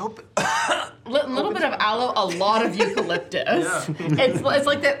 Help. Little bit of aloe, a lot of eucalyptus. It's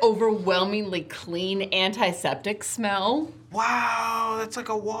like that overwhelmingly clean antiseptic smell. Wow, that's like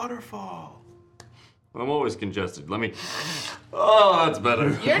a waterfall. I'm always congested. Let me. Oh, that's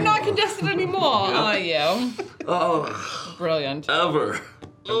better. You're not congested anymore, are you? Oh, Brilliant. ever.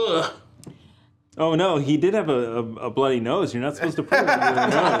 Ugh. Oh no, he did have a bloody nose. You're not supposed to put it under the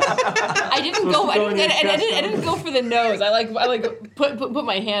nose. I didn't go. to go in your chest. I didn't go for the nose. I put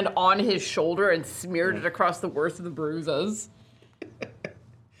my hand on his shoulder and smeared it across the worst of the bruises.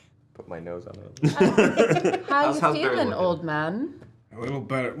 Put my nose on it. How How's you Barry feeling, looking? old man? A little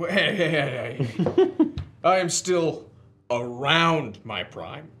better. Hey. I am still around my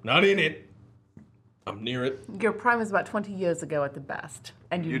prime. Not in it. I'm near it. Your prime was about 20 years ago at the best,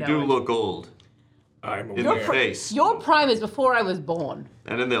 and you You know do it. look old. I'm In aware. the face. Your prime is before I was born.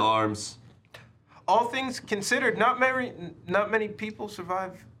 And in the arms. All things considered, not many people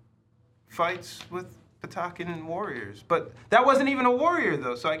survive fights with Patakan warriors. But that wasn't even a warrior,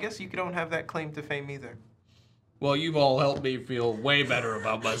 though, so I guess you don't have that claim to fame either. Well, you've all helped me feel way better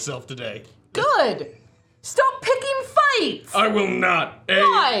about myself today. Good. Stop picking fights. I will not.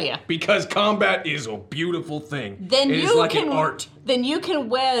 Why? Because combat is a beautiful thing. Then it you is like can an art. Then you can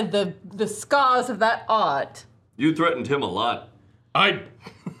wear the scars of that art. You threatened him a lot. I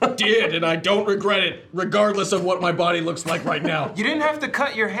did, and I don't regret it, regardless of what my body looks like right now. You didn't have to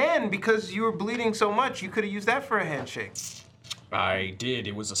cut your hand because you were bleeding so much. You could have used that for a handshake. I did.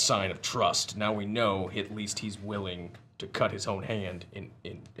 It was a sign of trust. Now we know at least he's willing to cut his own hand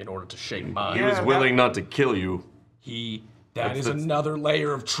in order to shake mine. He was willing not to kill you. That is another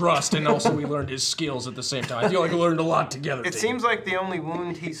layer of trust, and also we learned his skills at the same time. I feel like we learned a lot together. It seems like the only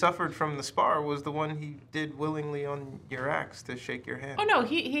wound he suffered from the spar was the one he did willingly on your axe to shake your hand. Oh no,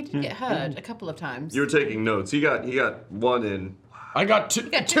 he did get hurt a couple of times. You're taking notes. He got one in. I got two.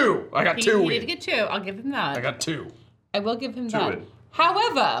 I got two. He did get two. I'll give him that. I got two. I will give him Two that. in.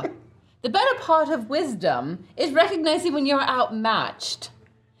 However, the better part of wisdom is recognizing when you're outmatched.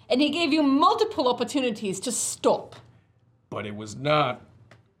 And he gave you multiple opportunities to stop. But it was not.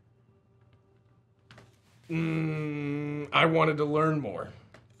 I wanted to learn more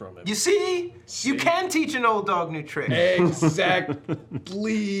from him. You see? You can teach an old dog new tricks.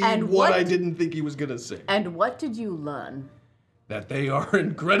 Exactly And what what- I didn't think he was gonna say. And what did you learn? That they are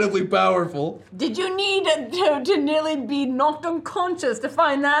incredibly powerful. Did you need to nearly be knocked unconscious to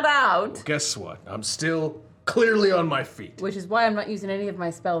find that out? Guess what? I'm still clearly on my feet. Which is why I'm not using any of my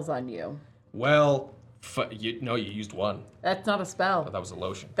spells on you. Well, you used one. That's not a spell. That was a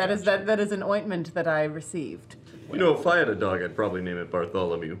lotion. That is an ointment that I received. You know, if I had a dog, I'd probably name it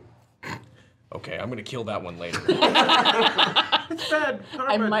Bartholomew. Okay, I'm gonna kill that one later. It's bad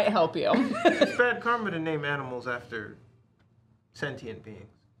karma. I might help you. It's bad karma to name animals after sentient beings.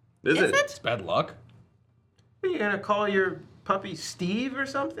 Is it? It's bad luck. Are you gonna call your puppy Steve or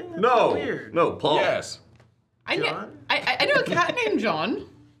something? That's No. weird. No, Paul. Yes. I know John? I know a cat named John.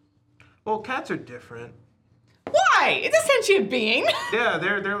 Well, cats are different. Why? It's a sentient being. Yeah,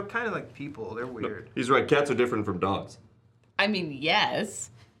 they're kind of like people. They're weird. He's right. Cats are different from dogs. I mean,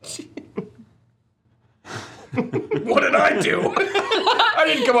 yes. What did I do? I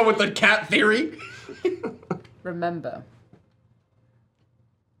didn't come up with the cat theory. Remember,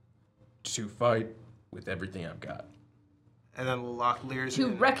 To fight with everything I've got. And then Locke leers to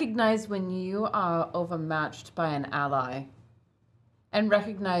in. recognize when you are overmatched by an ally, and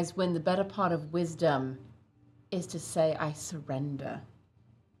recognize when the better part of wisdom is to say, I surrender.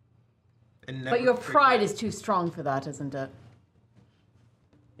 And But never your forget. pride is too strong for that, isn't it?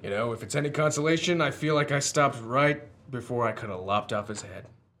 You know, if it's any consolation, I feel like I stopped right before I could have lopped off his head.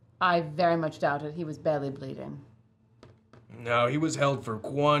 I very much doubt it. He was barely bleeding. No, he was held for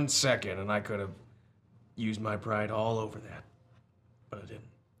 1 second, and I could have used my pride all over that. But I didn't.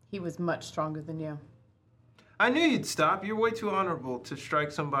 He was much stronger than you. I knew you'd stop. You're way too honorable to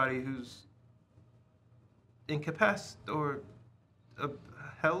strike somebody who's incapacitated or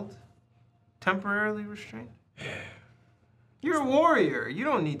held, temporarily restrained. You're a warrior. You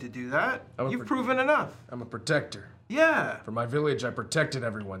don't need to do that. You've proven enough. I'm a protector. Yeah. For my village, I protected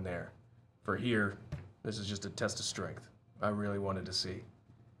everyone there. For here, this is just a test of strength. I really wanted to see.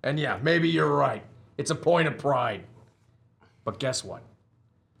 And yeah, maybe you're right. It's a point of pride. But guess what?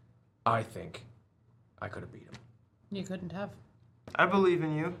 I think I could have beat him. You couldn't have. I believe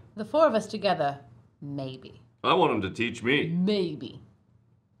in you. The four of us together, maybe. I want him to teach me. Maybe.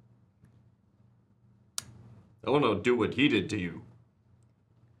 I want to do what he did to you.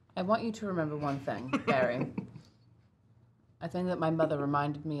 I want you to remember one thing, Barry. A thing that my mother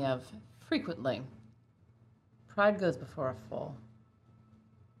reminded me of frequently. Pride goes before a fall.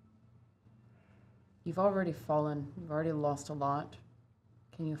 You've already fallen. You've already lost a lot.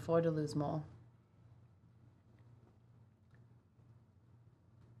 Can you afford to lose more?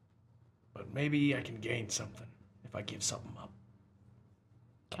 But maybe I can gain something if I give something up.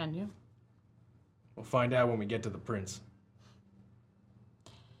 Can you? We'll find out when we get to the prince.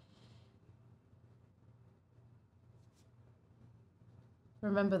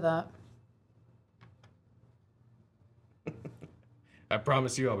 Remember that. I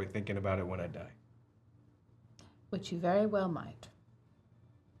promise you I'll be thinking about it when I die. Which you very well might.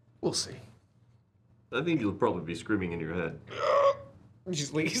 We'll see. I think you'll probably be screaming in your head.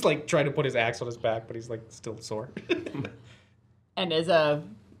 He's like trying to put his axe on his back, but he's like still sore. And Izza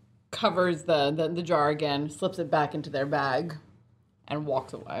covers the jar again, slips it back into their bag, and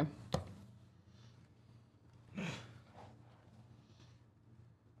walks away.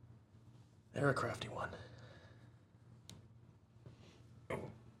 They're a crafty one.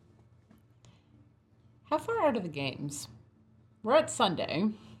 far out are the games? We're at Sunday.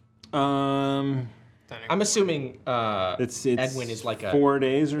 Um, I'm assuming it's Edwin is like a 4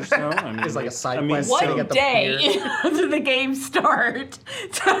 days or so. I mean, is like a side I mean, quest sitting What at the day pier. did the game start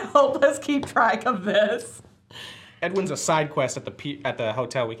to help us keep track of this? Edwin's a side quest at the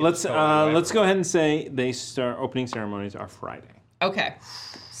hotel. We can let's just go let's go ahead and say they start opening ceremonies are Friday. Okay,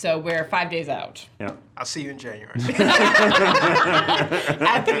 so we're 5 days out. Yeah. I'll see you in January.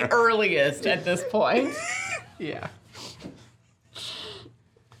 At the earliest at this point. Yeah.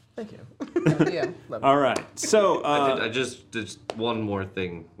 Thank you. Yeah. All right. So I just one more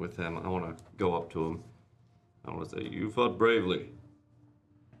thing with him. I want to go up to him. I want to say, you fought bravely.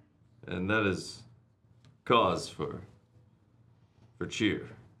 And that is cause for cheer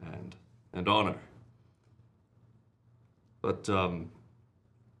and honor. But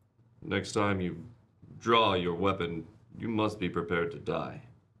next time you draw your weapon, you must be prepared to die.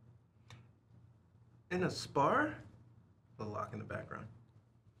 In a spar? The lock in the background.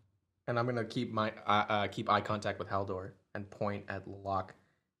 And I'm gonna keep my keep eye contact with Haldor and point at Lalak,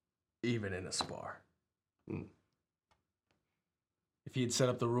 even in a spar. If he had set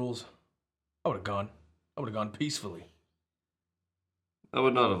up the rules, I would have gone. I would have gone peacefully. I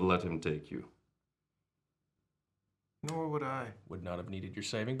would not have let him take you. Nor would I. Would not have needed your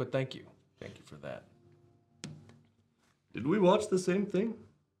saving, but thank you. Thank you for that. Did we watch the same thing?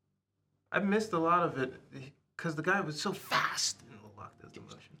 I missed a lot of it because the guy was so fast. And the lock does the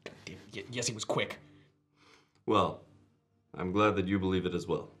motion. Yes, he was quick. Well, I'm glad that you believe it as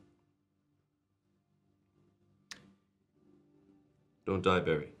well. Don't die,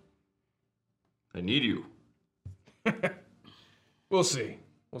 Barry. I need you. We'll see.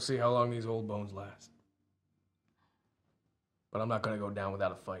 We'll see how long these old bones last. But I'm not gonna go down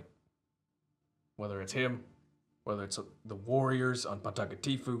without a fight. Whether it's him, whether it's the warriors on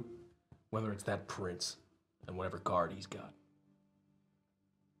Patakatifu, whether it's that prince and whatever guard he's got.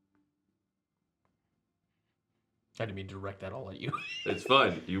 I didn't mean to direct that all at you. It's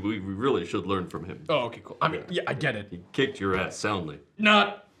fine. We really should learn from him. Oh, okay, cool. I mean, yeah, I get it. He kicked your ass soundly.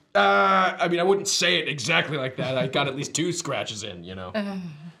 Not, I mean, I wouldn't say it exactly like that. I got at least 2 scratches in, you know?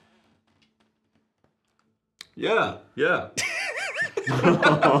 Yeah.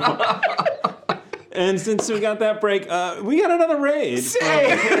 and since we got that break, we got another raid.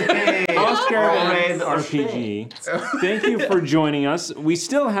 Oscar and RPG. Thank you for joining us. We're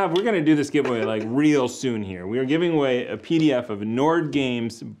going to do this giveaway like real soon here. We are giving away a PDF of Nord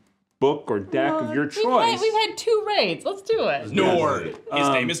Games book or deck of your choice. We've had 2 raids. Let's do it. Nord. His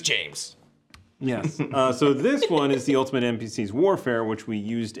name is James. Yes. So this one is the Ultimate NPCs Warfare, which we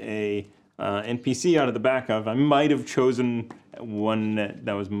used a NPC out of the back of. I might have chosen one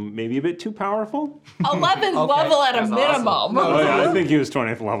that was maybe a bit too powerful. 11th level at a minimum. Oh, yeah, I think he was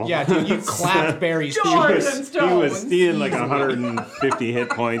 20th level. Yeah, dude, you clapped Barry's He had like 150 hit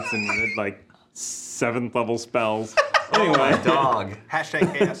points and had like 7th level spells. Anyway, Dog.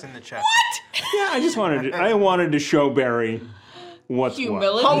 Hashtag chaos in the chat. yeah, I wanted to show Barry what's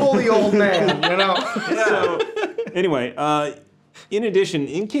Humility. Humble the old man, you know? what. So anyway, in addition,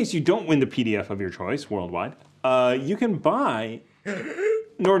 in case you don't win the PDF of your choice worldwide, you can buy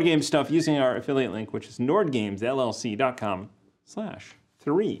Nord Games stuff using our affiliate link, which is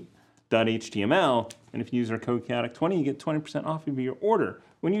nordgamesllc.com/3.html. And if you use our code chaotic20, you get 20% off of your order.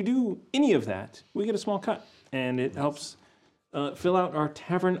 When you do any of that, we get a small cut, and it helps fill out our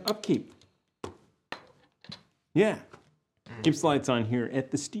tavern upkeep. Yeah. Keeps the lights on here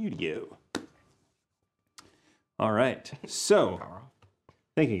at the studio. All right. So,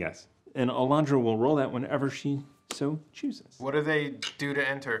 thank you guys. And Alondra will roll that whenever she so chooses. What do they do to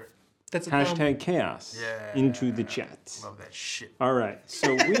enter? That's Hashtag chaos Yeah. into the chat. Love that shit. All right.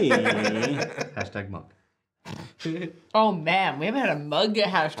 So we. Hashtag mug. Oh man, we haven't had a mug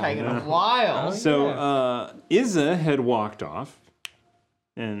hashtag in a while. So Izza had walked off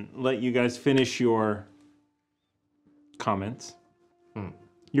and let you guys finish your comments,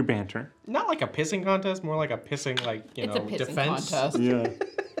 your banter. Not like a pissing contest, more like a pissing, like, you It's know, a pissing defense. contest. Yeah.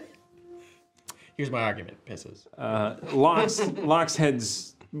 Here's my argument, pisses. Locks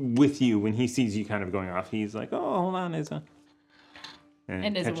heads with you when he sees you kind of going off. He's like, "Oh, hold on, Izza."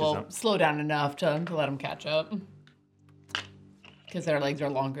 And Izza catches will up. slow down enough to let him catch up. Because their legs are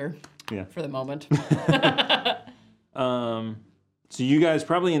longer Yeah. for the moment. So you guys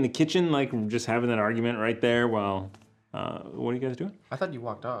probably in the kitchen, like just having that argument right there. While what are you guys doing? I thought you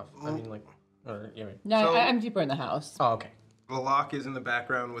walked off. I mean, like, yeah. No, So- I'm deeper in the house. Oh, okay. Lalak is in the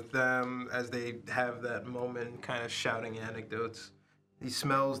background with them as they have that moment, kind of shouting anecdotes. He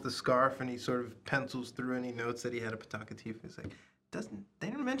smells the scarf and he sort of pencils through any notes that he had at Patakatifu. He's like, they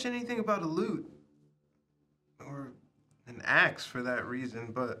didn't mention anything about a loot. or an axe for that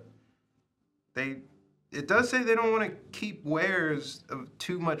reason, but it does say they don't want to keep wares of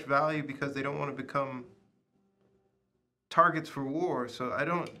too much value because they don't want to become targets for war. So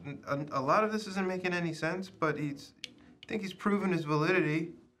a lot of this isn't making any sense, but I think he's proven his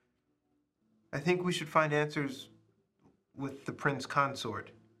validity. I think we should find answers with the Prince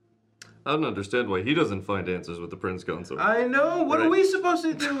Consort. I don't understand why he doesn't find answers with the Prince Consort. I know. What are we supposed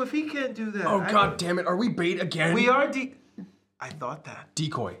to do if he can't do that? Oh, God damn it. Are we bait again? We are I thought that.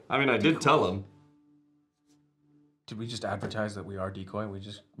 Decoy. I mean, I did tell him. Did we just advertise that we are decoy and we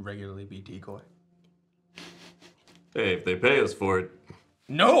just regularly be decoy? Hey, if they pay us for it.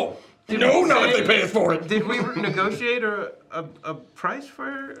 No! No, not if they pay us for it! Did we negotiate a price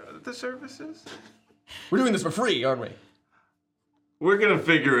for the services? We're doing this for free, aren't we? We're gonna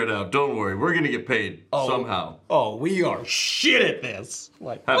figure it out. Don't worry. We're gonna get paid somehow. Oh, we are shit at this.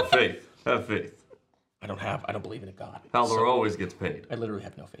 Like, have faith. Have faith. I don't believe in a god. Haldor always gets paid. I literally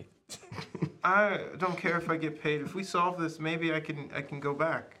have no faith. I don't care if I get paid. If we solve this, maybe I can go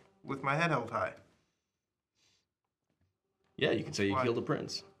back with my head held high. Yeah, you can say you killed the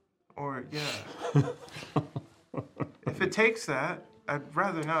prince. Or yeah. If it takes that, I'd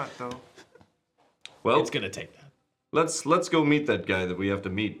rather not though. Well, It's gonna take that. let's go meet that guy that we have to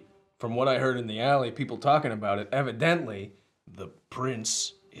meet. From what I heard in the alley, people talking about it, evidently, the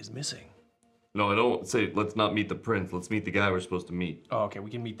prince is missing. No, I don't say let's not meet the prince. Let's meet the guy we're supposed to meet. Oh, okay,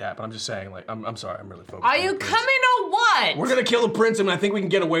 we can meet that, but I'm just saying, like, I'm sorry, I'm really focused. Are on you the prince. coming or what? We're gonna kill the prince, and I think we can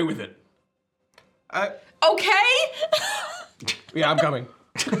get away with it. Okay? Yeah, I'm coming.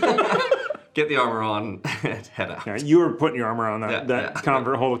 Get the armor on and head out. Yeah, you were putting your armor on that,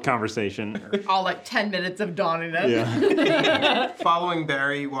 Yeah. whole conversation. All like 10 minutes of donning it. Yeah. Following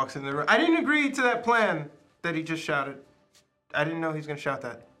Barry walks in the room. I didn't agree to that plan that he just shouted. I didn't know he was gonna shout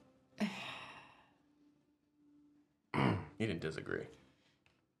that. You didn't disagree.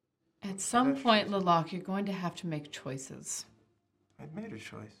 At some point, Lilac, you're going to have to make choices. I made a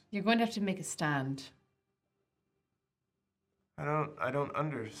choice. You're going to have to make a stand. I don't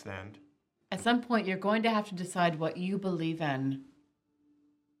understand. At some point, you're going to have to decide what you believe in.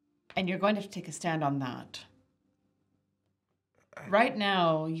 And you're going to have to take a stand on that. Right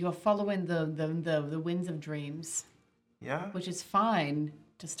now, you're following the winds of dreams. Yeah? Which is fine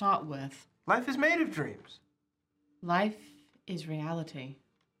to start with. Life is made of dreams. Life is reality.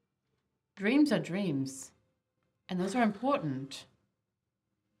 Dreams are dreams. And those are important.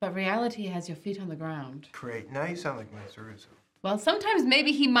 But reality has your feet on the ground. Great. Now you sound like Master Russo. Well, sometimes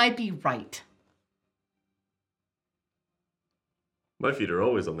maybe he might be right. My feet are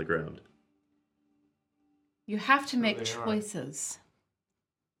always on the ground. You have to make they are. choices.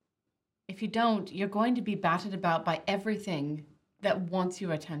 If you don't, you're going to be battered about by everything that wants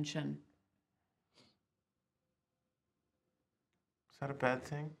your attention. Is that a bad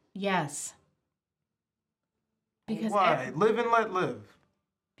thing? Yes. Because Why? Live and let live.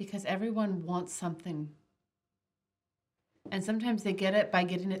 because everyone wants something. And sometimes they get it by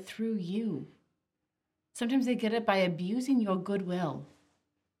getting it through you. Sometimes they get it by abusing your goodwill.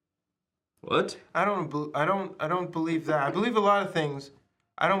 What? I don't believe that. I believe a lot of things.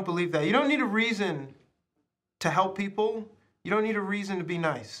 I don't believe that. You don't need a reason to help people. You don't need a reason to be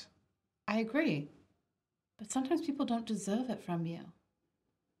nice. I agree. But sometimes people don't deserve it from you.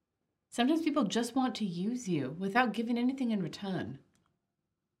 Sometimes people just want to use you without giving anything in return.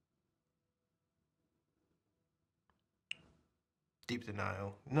 Deep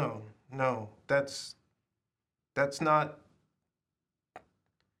denial. No. That's not.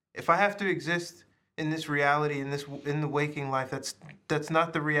 If I have to exist in this reality, in the waking life, that's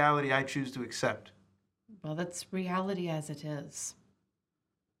not the reality I choose to accept. Well, that's reality as it is.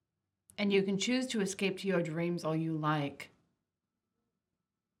 And you can choose to escape to your dreams all you like.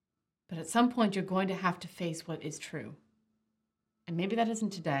 But at some point, you're going to have to face what is true. And maybe that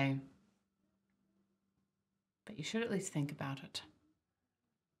isn't today. But you should at least think about it.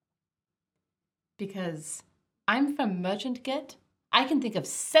 Because I'm from Merchant Git. I can think of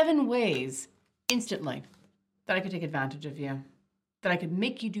 7 ways instantly that I could take advantage of you. That I could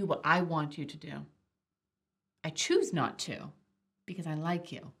make you do what I want you to do. I choose not to because I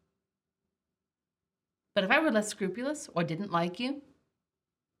like you. But if I were less scrupulous or didn't like you,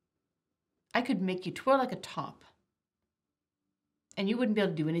 I could make you twirl like a top. And you wouldn't be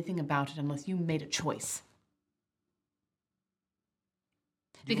able to do anything about it unless you made a choice.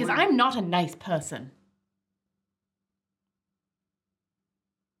 Because I'm not a nice person.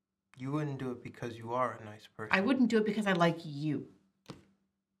 You wouldn't do it because you are a nice person. I wouldn't do it because I like you.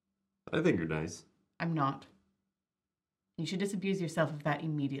 I think you're nice. I'm not. You should disabuse yourself of that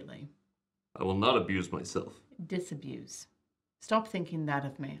immediately. I will not abuse myself. Disabuse. Stop thinking that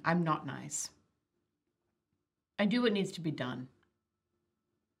of me. I'm not nice. I do what needs to be done.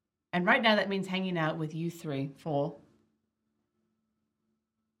 And right now that means hanging out with you 4.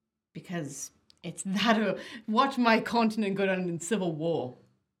 Because it's that or watch my continent go down in civil war.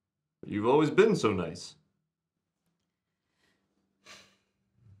 You've always been so nice.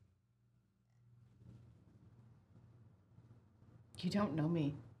 You don't know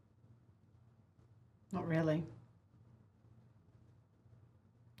me. Not really.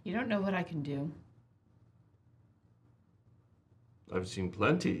 You don't know what I can do. I've seen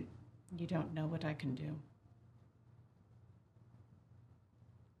plenty. You don't know what I can do.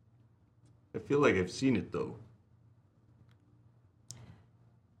 I feel like I've seen it, though.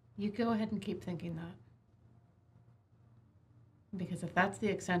 You go ahead and keep thinking that. Because if that's the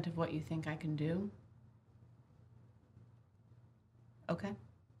extent of what you think I can do, okay.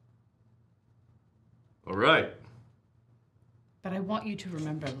 All right. But I want you to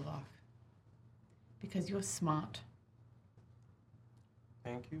remember, Locke, because you're smart.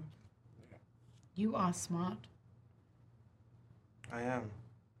 Thank you. You are smart. I am.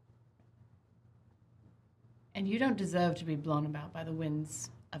 And you don't deserve to be blown about by the winds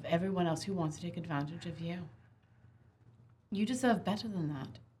of everyone else who wants to take advantage of you. You deserve better than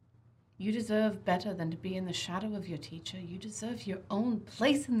that. You deserve better than to be in the shadow of your teacher. You deserve your own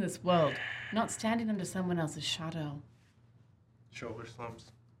place in this world, not standing under someone else's shadow. Shoulder slumps.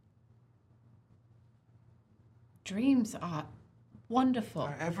 Dreams are wonderful.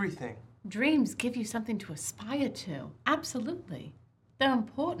 Are everything. Dreams give you something to aspire to. Absolutely. They're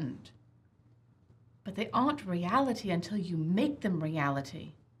important. But they aren't reality until you make them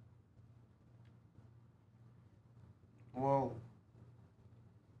reality. Well,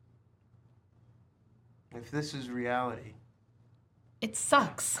 if this is reality, It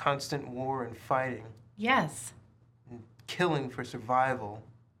sucks. constant war and fighting, Yes. and killing for survival,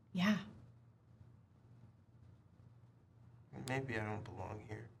 Yeah. maybe I don't belong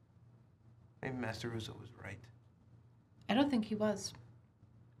here. Maybe Master Uzo was right. I don't think he was.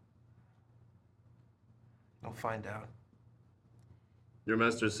 I'll find out. Your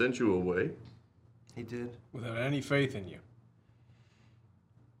master sent you away? He did. Without any faith in you.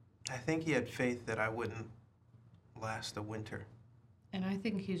 I think he had faith that I wouldn't last the winter. And I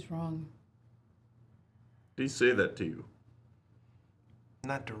think he's wrong. Did he say that to you?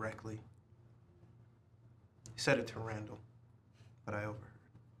 Not directly. He said it to Randall, but I overheard.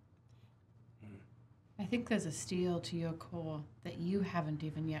 I think there's a steel to your core that you haven't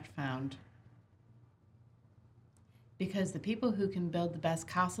even yet found. Because the people who can build the best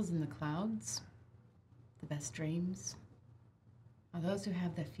castles in the clouds, the best dreams, are those who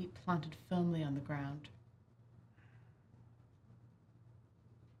have their feet planted firmly on the ground.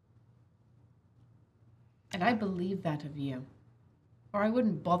 And I believe that of you, or I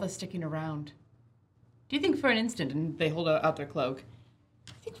wouldn't bother sticking around. Do you think for an instant, and they hold out their cloak,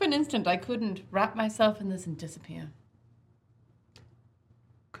 I think for an instant I couldn't wrap myself in this and disappear?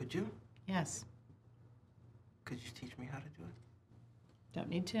 Could you? Yes. Could you teach me how to do it? Don't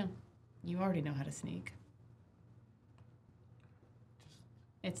need to. You already know how to sneak.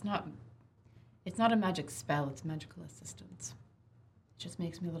 It's not a magic spell, it's magical assistance. It just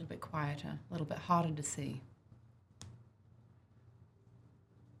makes me a little bit quieter, a little bit harder to see.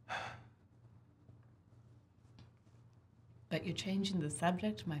 But you're changing the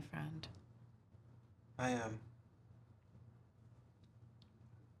subject, my friend. I am.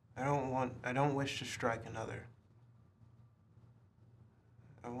 I don't wish to strike another.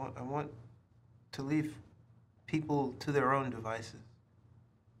 I want to leave people to their own devices.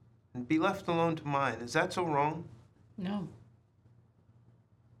 And be left alone to mine. Is that so wrong? No.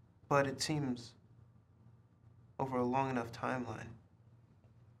 But it seems over a long enough timeline,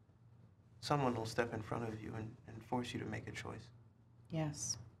 someone will step in front of you and force you to make a choice.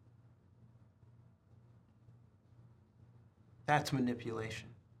 Yes. That's manipulation.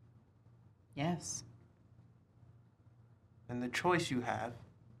 Yes. And the choice you have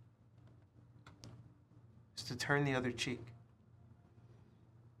is to turn the other cheek.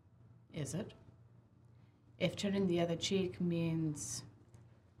 Is it? If turning the other cheek means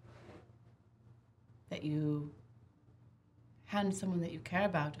that you hand someone that you care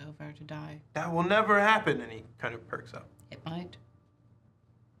about over to die, That will never happen. And he kind of perks up. it might.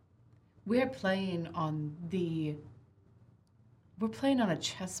 We're playing on a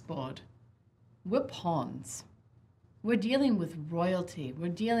chessboard. We're pawns. We're dealing with royalty. We're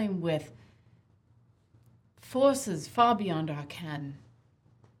dealing with forces far beyond our ken.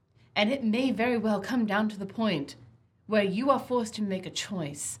 And it may very well come down to the point where you are forced to make a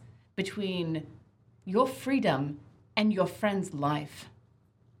choice between your freedom and your friend's life.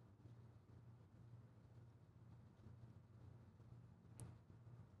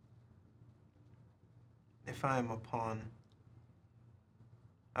 If I am a pawn,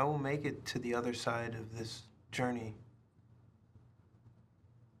 I will make it to the other side of this journey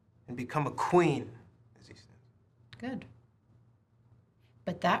and become a queen, as he says. Good.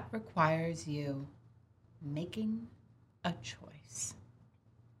 But that requires you making a choice.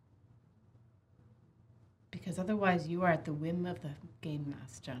 Because otherwise you are at the whim of the game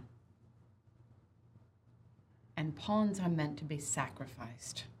master. And pawns are meant to be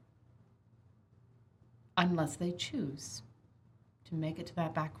sacrificed. Unless they choose to make it to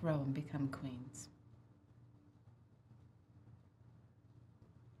that back row and become queens.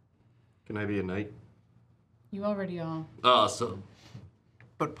 Can I be a knight? You already are. Awesome.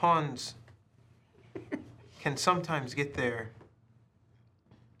 But pawns can sometimes get there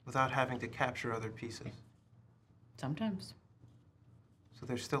without having to capture other pieces. Sometimes. So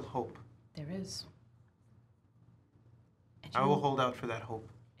there's still hope. There is. And I will hold out for that hope.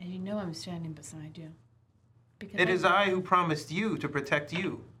 And you know I'm standing beside you. Because It is I who promised you to protect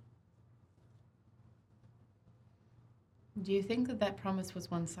you. Do you think that that promise was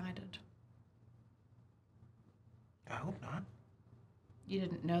one-sided? I hope not. You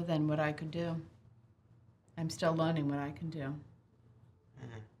didn't know then what I could do. I'm still learning what I can do.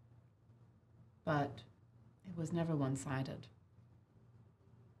 But it was never one-sided.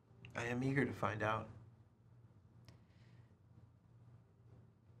 I am eager to find out.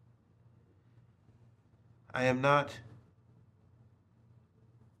 I am not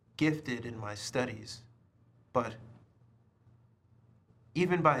gifted in my studies, but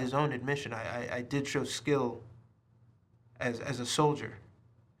even by his own admission, I did show skill as a soldier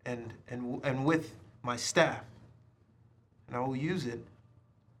and with my staff. And I will use it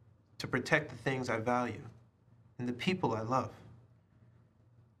to protect the things I value and the people I love.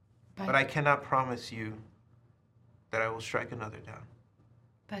 But I cannot promise you that I will strike another down.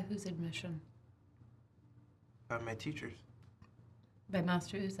 By whose admission? By my teachers. By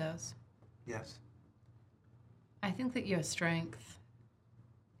Master Uzo's. Yes. I think that your strength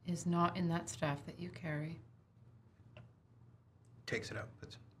is not in that staff that you carry. Takes it out.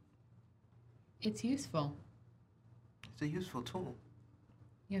 But It's useful. it's a useful tool.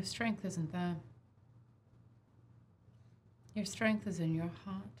 Your strength isn't there. Your strength is in your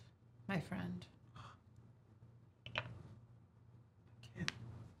heart, my friend.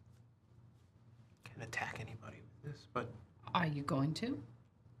 Can't attack anybody with this, but Are you going to?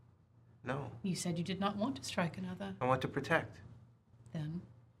 no. You said you did not want to strike another. I want to protect. Then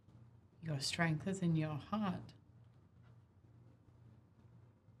your strength is in your heart.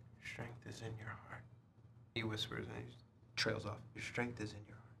 Strength is in your heart. He whispers and he trails off. Your strength is in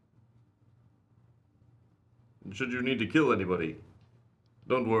your heart. And should you need to kill anybody,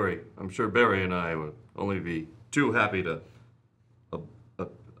 don't worry. I'm sure Barry and I would only be too happy to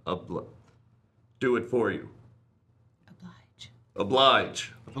do it for you. Oblige.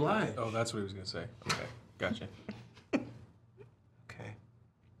 Oblige. Oblige. Oh, that's what he was gonna say. Okay, gotcha. Okay.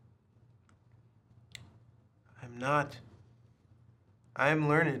 I am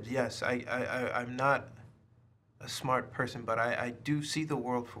learned, yes. I'm not a smart person, but I do see the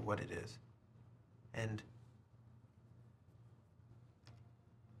world for what it is. And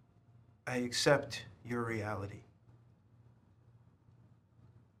I accept your reality.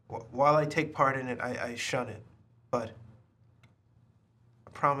 While I take part in it, I shun it. But a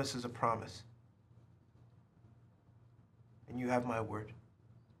promise is a promise. And you have my word.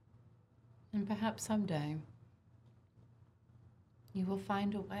 And perhaps someday you will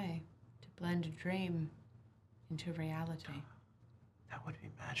find a way to blend a dream into reality. That would be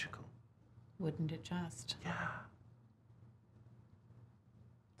magical. Wouldn't it just? Yeah.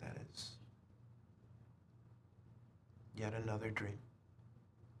 That is yet another dream.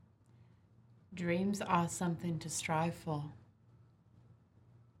 Dreams are something to strive for.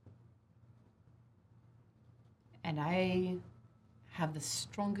 And I have the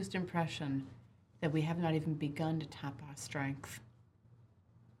strongest impression that we have not even begun to tap our strength.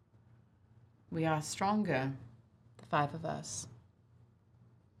 We are stronger, the five of us,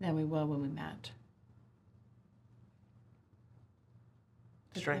 than we were when we met.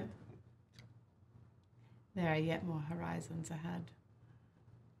 But Strength. There are yet more horizons ahead.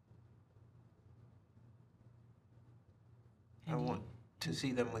 I want to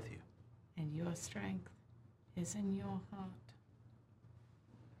see them with you. And your strength is in your heart.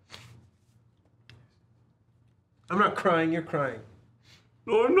 I'm not crying, you're crying.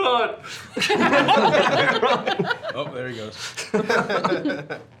 No, I'm not. Oh, there he goes.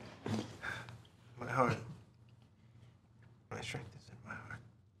 heart. My strength is in my heart.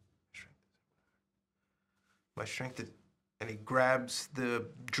 My strength is... And he grabs the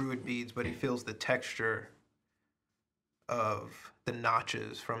druid beads, but he feels the texture of the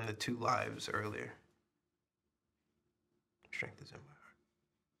notches from the 2 lives earlier. My strength is in my heart.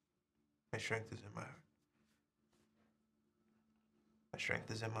 My strength is in my heart. My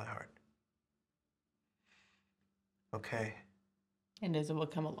strength is in my heart. Okay. And Izza will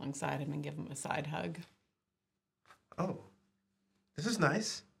come alongside him and give him a side hug. Oh, this is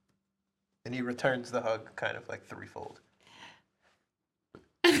nice. And he returns the hug kind of like threefold.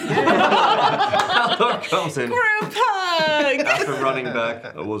 Haldor comes in Group hug! after running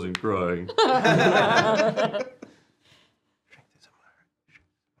back. I wasn't crying.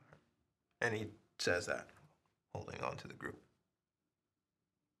 And he says that, holding on to the group.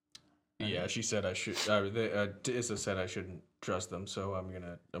 Yeah, she said I should. Issa said I shouldn't trust them, so I'm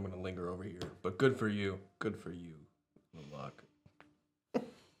gonna linger over here. But good for you, Lalak.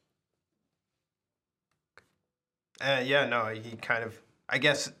 Yeah, no, he kind of, I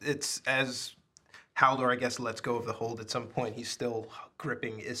guess it's as Haldor, I guess, lets go of the hold at some point, he's still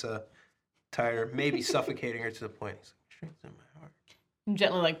gripping Issa tighter, maybe suffocating her to the point. He's like, strength in my heart. And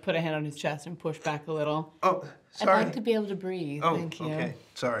gently, put a hand on his chest and push back a little. Oh, sorry. I'd like to be able to breathe. Oh, Thank you. okay.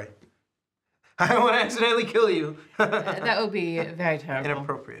 Sorry. I don't want to accidentally kill you. That would be very terrible.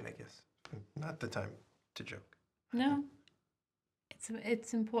 Inappropriate, I guess. Not the time to joke. No.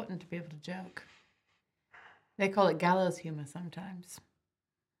 It's important to be able to joke. They call it gallows humor sometimes.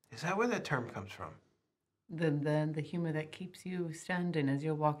 Is that where that term comes from? The humor that keeps you standing as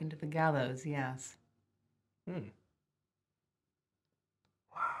you're walking to the gallows, yes. Wow.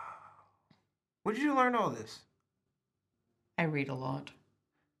 Where did you learn all this? I read a lot.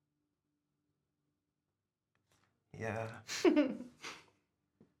 Yeah.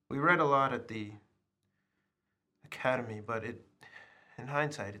 We read a lot at the academy, but in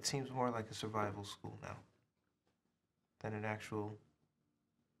hindsight, it seems more like a survival school now than an actual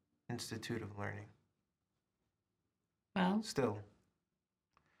institute of learning. Well, Still,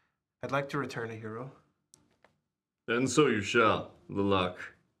 I'd like to return a hero. And so you shall, Lalak.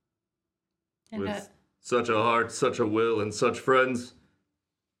 and With such a heart, such a will, and such friends.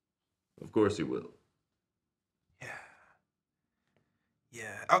 Of course you will.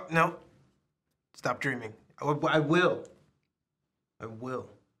 Yeah. Oh, no. Stop dreaming. I will. I will.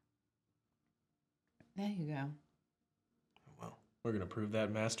 there you go. I will. We're gonna prove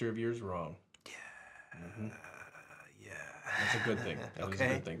that master of yours wrong. Yeah. That's a good thing. That was a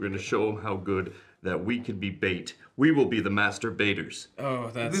Okay. good thing. We're going to show them how good that we can be bait. We will be the master baiters. Oh,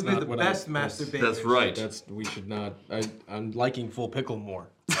 that's We'll be not the what best I. master That's, baiters. That's right. that's we should not. I'm liking Full Pickle more.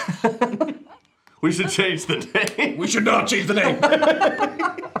 We should change the name. We should not change the name.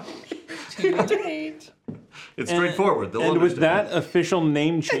 It's straightforward. They'll And with understand. that official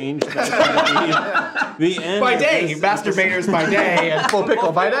name change, that's gonna be the end By of day, this- masturbators by day, and Full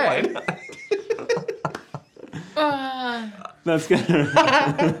Pickle by day. That's gonna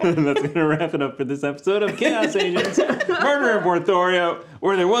wrap it up for this episode of Chaos Agents: Murder in Porthoria,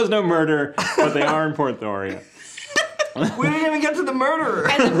 where there was no murder, but they are in Porthoria. We didn't even get to the murderer.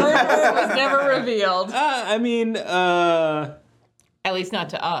 And the murderer was never revealed. At least not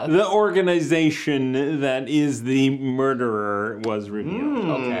to us. The organization that is the murderer was revealed.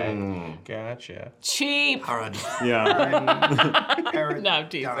 Okay, gotcha. Cheap. Yeah, Paradigm. No, I'm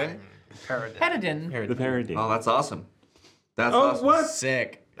teasing. Paradigm. Pedidin. the parody. Oh, that's awesome. That's Oh, awesome. what?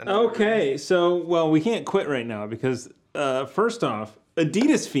 Sick. Okay, so, well, we can't quit right now because, first off,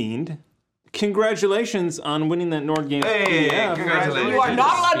 Adidas Fiend, congratulations on winning that Nord Games Hey, PDF. congratulations. You are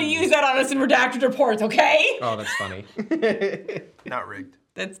not allowed to use that on us in redacted reports, okay? Oh, that's funny. Not rigged.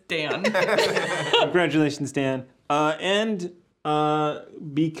 That's Dan. Congratulations, Dan. And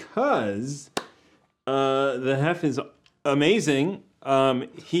because the Hef is amazing,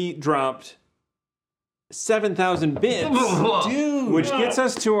 he dropped 7,000 bits, which gets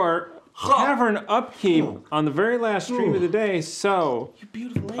us to our tavern upkeep on the very last stream of the day. So,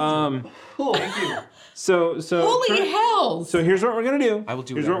 Thank you. so Holy hell! So here's what we're gonna do. I will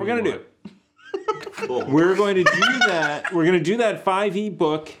do Here's what we're whatever gonna you do. We're going to do that. We're gonna do that 5e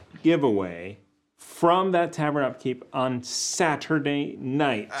book giveaway from that tavern upkeep on Saturday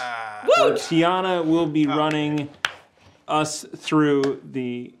night. Where Tiana will be running us through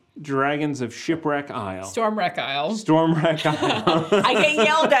the Dragons of Shipwreck Isle. Stormwreck Isle. Stormwreck Isle. I get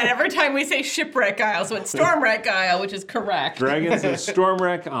yelled at every time we say Shipwreck Isle, so it's Stormwreck Isle, which is correct. Dragons of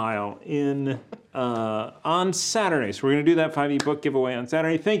Stormwreck Isle in on Saturday. So we're gonna do that 5e book giveaway on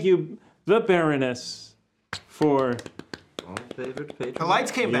Saturday. Thank you, the Baroness, for All favorite patron. The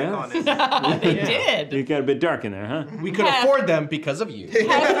lights came back Yes. on. They did. It got a bit dark in there, huh? We could afford them because of you. You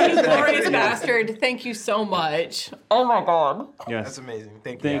glorious bastard. Thank you so much. Oh my god. Yes. That's amazing.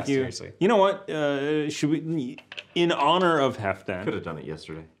 Thank you. Thank you. seriously. You know what? Should we, in honor of Heftan, Could have done it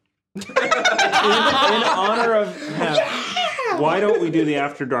yesterday. in honor of Hef, why don't we do the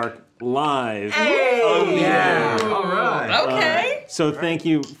After Dark live? Oh, yeah. All right. Okay. So thank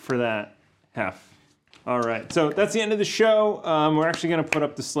you for that, Hef. All right. So that's the end of the show. We're actually going to put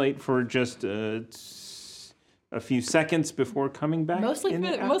up the slate for just a few seconds before coming back. Mostly in the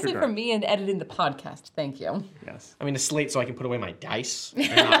for, After mostly for Dark. me and editing the podcast. Thank you. Yes. I mean, a slate so I can put away my dice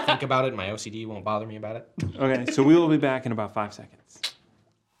and not think about it. My OCD won't bother me about it. Okay. So we will be back in about 5 seconds.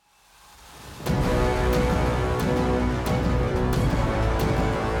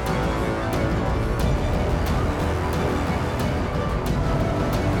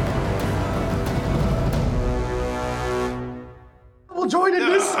 We'll join in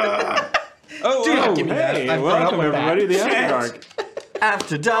this. Oh, Do not oh, give me that. hey, I've grown up welcome with that. everybody to the After Dark.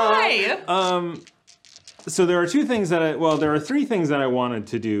 After dark. Hi. So there are there are 3 things that I wanted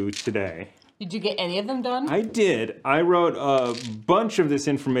to do today. Did you get any of them done? I did. I wrote a bunch of this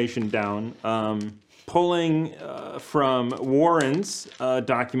information down, pulling from Warren's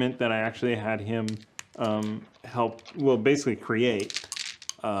document that I actually had him basically create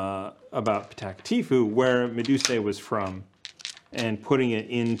about Patakatifu, where Medusa was from, and putting it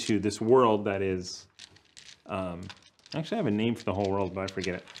into this world that is. Actually, I have a name for the whole world, but I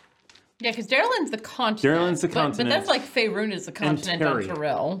forget it. Yeah, because Darylyn's the continent. Darylyn's the But continent. that's like Faerun is the continent on Antarian.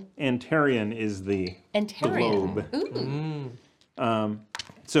 Terrell. Antarian is the Antarian. globe. Ooh.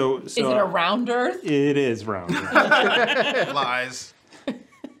 So Is it a round Earth? It is round. Lies.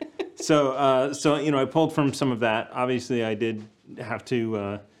 So I pulled from some of that. Obviously, I did have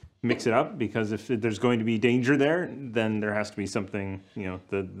to mix it up because if there's going to be danger there, then there has to be something.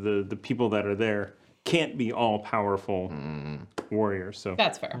 The people that are there can't be all powerful warriors. So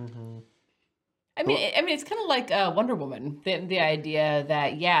That's fair. I mean, it's kind of like Wonder Woman. The idea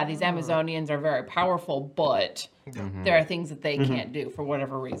that these Amazonians are very powerful, but there are things that they can't do for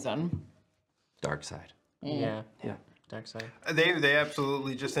whatever reason. Dark side. Yeah. Dark side. They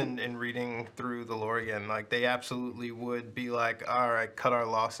absolutely, just in reading through the lore again, like they absolutely would be like, all right, cut our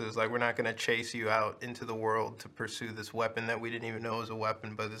losses. Like we're not gonna chase you out into the world to pursue this weapon that we didn't even know was a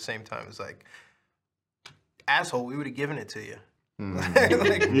weapon. But at the same time, it's like, asshole, we would have given it to you.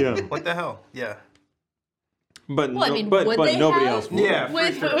 What the hell? Yeah. But Well, I mean, but would but they nobody have? else would. Yeah, for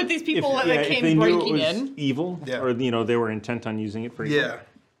With sure. with these people that if came they knew breaking it was in. evil, Yeah. or they were intent on using it for evil. Yeah.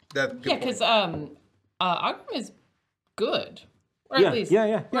 That's Yeah, because Agam is good, or at least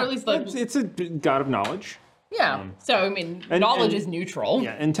yeah. or at least like it's a god of knowledge. yeah. So I mean, and- knowledge and- is neutral.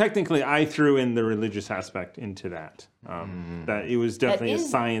 Yeah, and technically, I threw in the religious aspect into that. That it was definitely a is-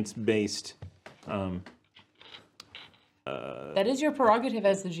 science-based. That is your prerogative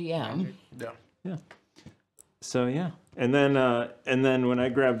as the GM. yeah. So yeah, and then when I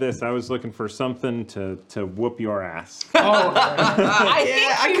grabbed this, I was looking for something to whoop your ass. I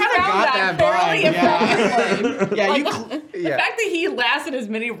think I you kinda found got that that fairly effectively. Yeah, Like, the fact that he lasted as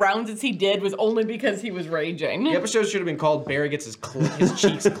many rounds as he did was only because he was raging. The episode should have been called Barry gets his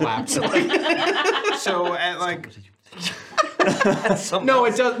cheeks clapped. So at like, No,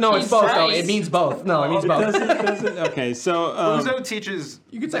 it does. No, it's both. Though. Christ. It means both. No, it means both. Doesn't okay, so Uzo teaches.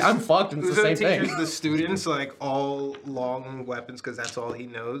 You could say I'm fucked, and it's the Uzo same teaches thing. the students like all long weapons because that's all he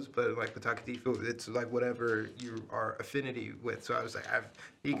knows. But like the Takatifu, it's like whatever you are affinity with. So I was like,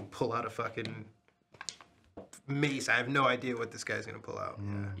 he can pull out a fucking mace. I have no idea what this guy's gonna pull out.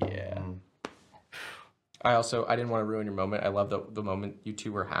 Yeah. I didn't want to ruin your moment. I love the moment you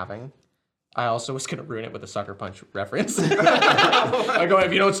two were having. I also was gonna ruin it with a sucker punch reference. I go,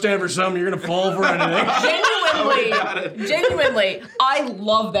 if you don't stand for something, you're gonna fall for anything. Genuinely, I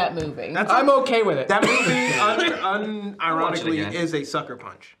love that movie. I'm okay with it. That movie, unironically, again. is a sucker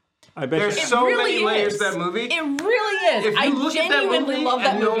punch. I bet There's you, so really many layers is. to that movie. It really is. If you I look at that genuinely movie love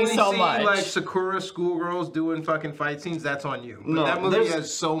that and you movie only so see, much. like Sakura schoolgirls doing fucking fight scenes, that's on you. But No, that movie there's-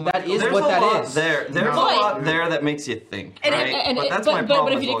 has so much. that is There's what a that lot is. there. There's a But- lot there that makes you think, right?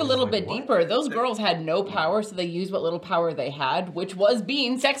 But if you dig a as little well. bit deeper, those girls had no power, so they used what little power they had, which was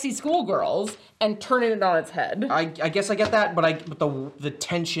being sexy schoolgirls and turning it on its head. I guess I get that, but the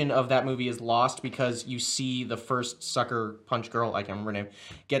tension of that movie is lost because you see the first sucker punch girl, I can't remember her name,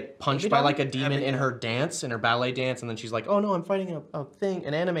 get punched by like a demon in her dance, in her ballet dance, and then she's like, "Oh no, I'm fighting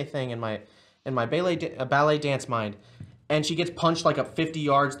an anime thing in my ballet dance mind," and she gets punched like 50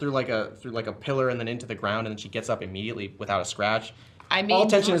 yards through like a pillar and then into the ground, and then she gets up immediately without a scratch. I mean, All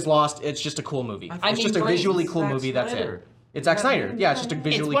tension is lost. It's just a cool movie. It's just a visually cool movie. That's it. It's Zack Snyder. Yeah, it's just a It's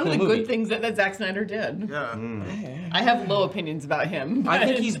visually one cool of the movie. good things that Zack Snyder did. Yeah. I have low opinions about him. I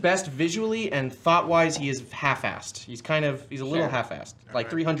think but- he's best visually and thought-wise. He is half-assed. He's a little half-assed. Like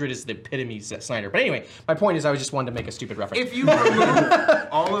 300 is the epitome of Snyder. But anyway, my point is, I just wanted to make a stupid reference. If you remove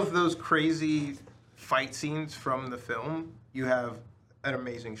all of those crazy fight scenes from the film, you have an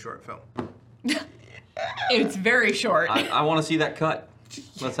amazing short film. It's very short. I want to see that cut.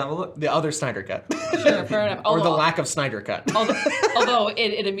 Let's have a look. The other Snyder cut, Sure, fair enough. or the Although- lack of Snyder cut. Although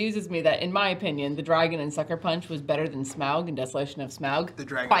it amuses me that, in my opinion, the Dragon in Sucker Punch was better than Smaug in Desolation of Smaug. The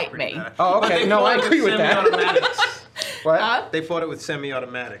dragon. Fight me. Oh, okay. No, I agree with that. Semi-automatics. What? They fought it with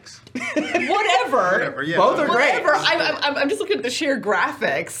semi-automatics. Whatever. Whatever. Yeah. Both are great. Whatever. I'm just looking at the sheer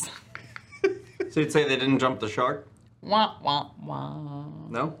graphics. So you'd say they didn't jump the shark? Wah, wah, wah.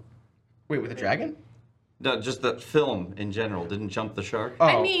 No? Wait, with a dragon? No, just the film in general didn't jump the shark. Oh.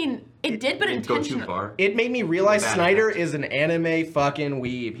 I mean, it did, but Didn't go too intentionally. far. It made me realize Bad Snyder effects. is an anime fucking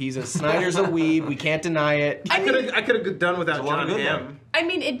weeb. Snyder's a weeb. We can't deny it. I could have done without There's a lot John of good Hamm. I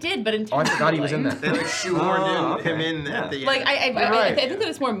mean, it did, but Oh, I intentionally. forgot he was in that. They like shoehorned okay. him in Yeah. at the end. Like I right. think that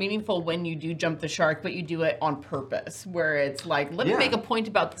it's more meaningful when you do jump the shark, but you do it on purpose, where it's like, let me Yeah. make a point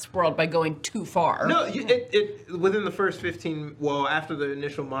about this world by going too far. No, it within the first 15. Well, after the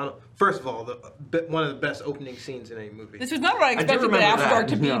initial mono. First of all, one of the best opening scenes in any movie. This was not what I I do expected the remember After that. Dark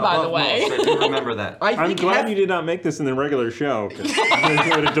to be, Yeah, by the above way. most, I do remember that. I I'm think glad Hef, you did not make this in the regular show, because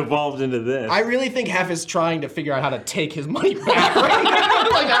it would have devolved into this. I really think Hef is trying to figure out how to take his money back right now.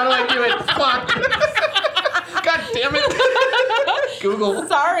 Like, how do I do it? Fuck. God damn it. Google.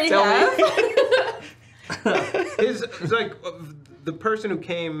 Sorry, Tell Hef. me. It's like the person who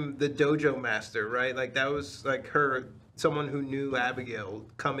came the dojo master, right? Like that was like someone who knew Abigail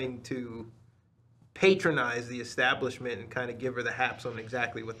coming to patronize the establishment and kind of give her the haps on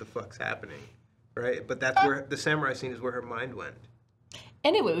exactly what the fuck's happening, right? But that's where the samurai scene is where her mind went.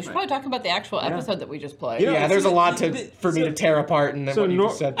 Anyway, we should probably talk about the actual episode that we just played. Yeah. Yeah, there's a lot so- for me to tear apart and then So what you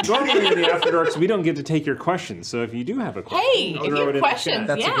just said. normally in the After Darks, we don't get to take your questions. So if you do have a question, Hey, throw if it you in have the questions, chat.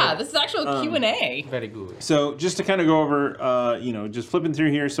 That's a yeah, good- this is actual Q&A. Very good. So just to kind of go over, just flipping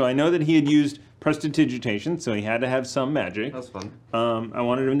through here. So I know that he had used prestidigitation, so he had to have some magic. That's fun. I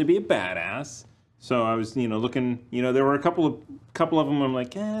wanted him to be a badass. So I was, looking. There were a couple of them. I'm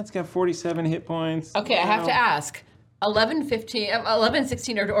like, it's got 47 hit points. Okay, I have to ask. 11,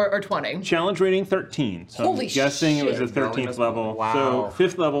 16, or 20? Challenge rating 13. So Holy I'm guessing it was a shit. 13th level. Wow. So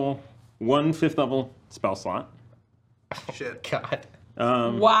 5th level, 1 5th level spell slot. Shit. God.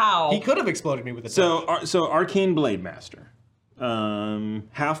 Wow. He could have exploded me with a So Arcane Blade Master,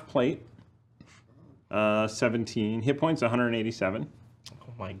 half plate, 17 hit points, 187.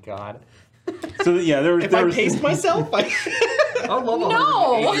 Oh my God. So yeah, there was. If there I was paced myself, I love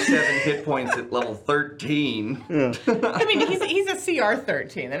No. 187 hit points at level 13. I mean, he's a CR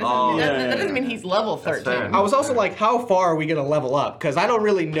 13. That doesn't, Oh, mean, that, yeah, that doesn't yeah. mean he's level That's 13. fair. I was also like, how far are we going to level up? Because I don't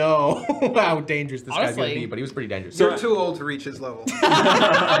really know how dangerous this guy's going to Honestly. be, but he was pretty dangerous. You're too old to reach his level.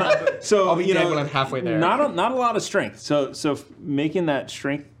 So I'll be dead when I'm halfway there. Not a lot of strength. So making that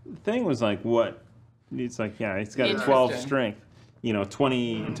strength thing was like what? It's like he's got a 12 Interesting. strength.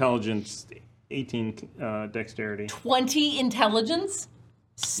 20 intelligence, 18 dexterity. 20 intelligence?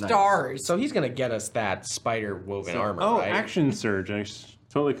 Stars. So he's going to get us that spider woven armor, Oh, right? action surge! I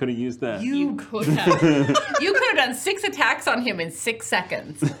totally could have used that. You could have. You could have done 6 attacks on him in 6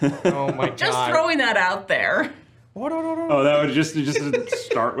 seconds. Oh my God. Just throwing that out there. Oh, that would just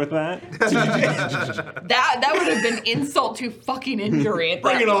start with that. That would have been insult to fucking injury. At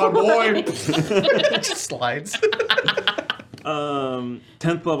Bring that it on, point. boy. Just slides.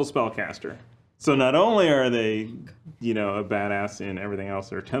 10th level spellcaster. So not only are they, a badass in everything else,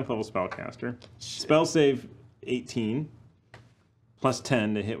 they're a 10th level spellcaster. Spell save 18, plus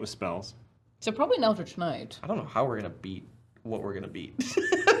 10 to hit with spells. So probably an Eldritch Knight. I don't know how we're going to beat what we're going to beat.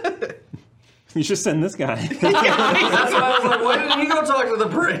 You should send this guy. That's why I was like, why didn't he go talk to the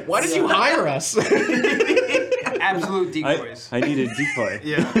prince? Why did you hire us? Absolute decoys. I need a decoy.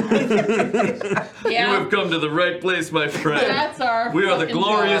 Yeah. You Yeah. have come to the right place, my friend. That's our We are the fucking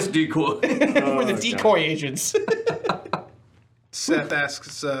glorious job. decoy. We're the decoy agents. Seth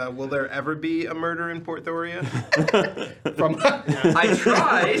asks, will there ever be a murder in Port Doria? From I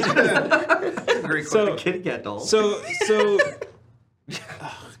tried. Great So- question. Kitty cat doll. So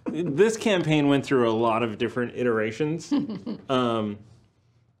this campaign went through a lot of different iterations,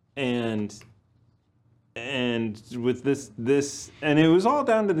 and with this, and it was all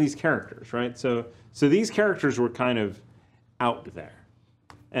down to these characters, right? So these characters were kind of out there,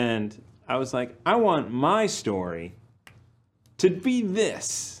 and I was like, I want my story to be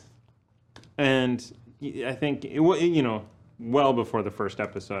this, and I think well before the first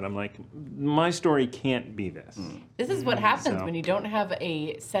episode. I'm like, my story can't be this. This is what happens So- when you don't have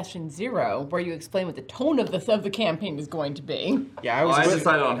a session 0 where you explain what the tone of the campaign is going to be. Yeah, I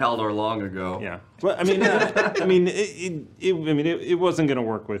decided on Haldor long ago. Yeah. Well, I mean, it wasn't going to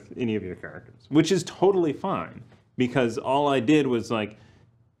work with any of your characters, which is totally fine because all I did was like,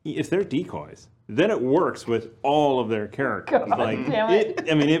 if they're decoys, then it works with all of their characters. damn it.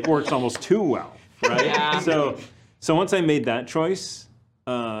 It works almost too well, right? Yeah. So once I made that choice,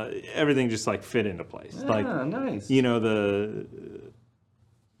 everything just like fit into place. Like, Nice. you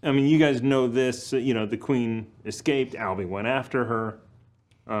guys know this. The queen escaped. Albie went after her.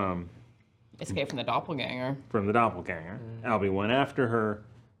 Escape from the doppelganger. From the doppelganger. Albie went after her,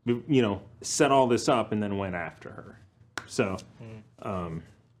 set all this up and then went after her. So,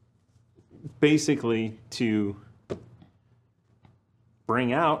 basically to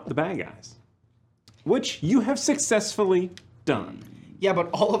bring out the bad guys, which you have successfully done. Yeah, but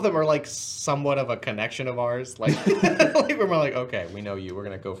all of them are like somewhat of a connection of ours. Like, we're like, okay, we know you. We're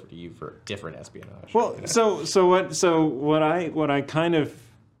gonna go for you for different espionage. Well, so what I kind of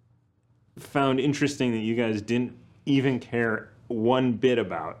found interesting that you guys didn't even care one bit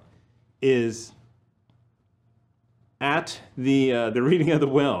about is at the reading of the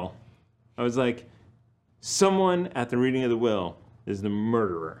will, I was like, someone at the reading of the will is the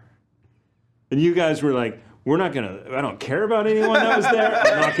murderer, and you guys were like, I don't care about anyone that was there.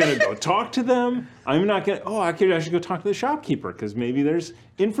 I'm not gonna go talk to them. I'm not gonna. Oh, I should go talk to the shopkeeper because maybe there's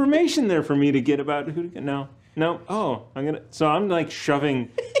information there for me to get about who to get. No. Oh, So I'm like shoving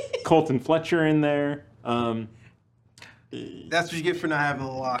Colton Fletcher in there. That's what you get for not having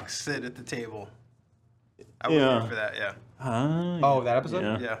Locke sit at the table. I was there for that, yeah. Oh, that episode?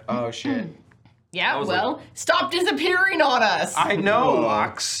 Yeah. Yeah. Oh, shit. Yeah, well, stop disappearing on us. I know,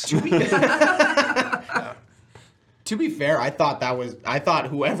 Locks. To be fair, I thought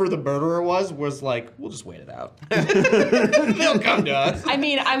whoever the murderer was like, we'll just wait it out. They'll come to us. I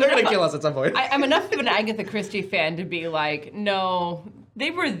mean, They're gonna kill us at some point. I'm enough of an Agatha Christie fan to be like, no,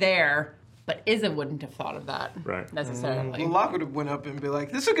 they were there, but Izza wouldn't have thought of that necessarily. Locke would have went up and be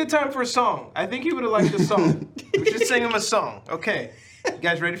like, this is a good time for a song. I think he would have liked the song. We should sing him a song. Okay. You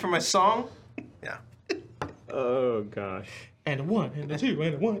guys ready for my song? Yeah. Oh gosh. And a 1, and a 2,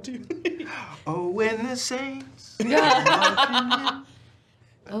 and a 1, 2. Oh, when the saints. Oh,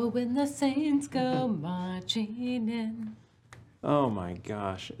 when the saints go marching in. Oh my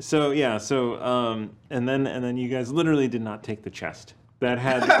gosh. So and then you guys literally did not take the chest that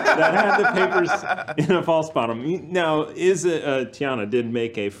had the papers in a false bottom. Now, Tiana did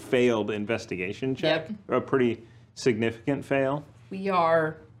make a failed investigation check, a pretty significant fail. We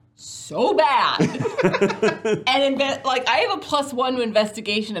are so bad. And I have a +1 to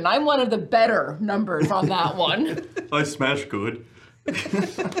investigation, and I'm one of the better numbers on that one. I smash good.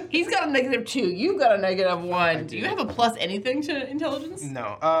 He's got a -2. You've got a -1. Do you have a plus anything to intelligence?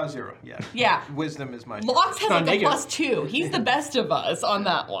 No, 0. Yeah. Yeah. Wisdom is my. Locks has not like a negative. +2. He's the best of us on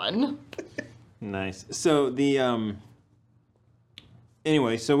that one. Nice. So the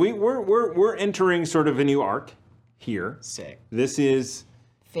anyway, so we're entering sort of a new arc here. Sick. This is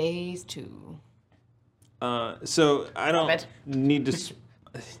Phase 2. so I don't it. need to.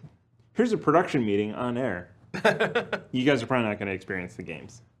 Here's a production meeting on air. You guys are probably not going to experience the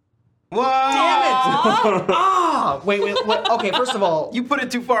games. What? Wait. Okay, first of all, You put it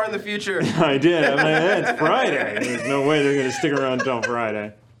too far in the future. I did. I mean, it's Friday. There's no way they're going to stick around until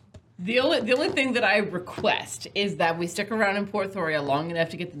Friday. The only thing that I request is that we stick around in Port Thoria long enough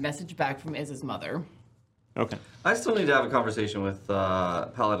to get the message back from Iz's mother. Okay. I still need to have a conversation with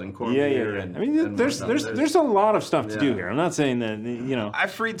Paladin Cormier. Yeah. And, I mean, and there's a lot of stuff to do here. I'm not saying that I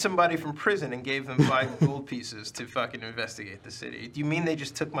freed somebody from prison and gave them 5 gold pieces to fucking investigate the city. Do you mean they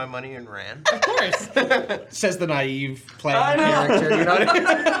just took my money and ran? Of course. says the naive playing character. You know what I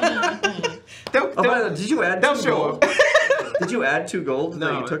mean? They'll- Oh, by the way, did you add they'll 2 show gold? up. Did you add 2 gold that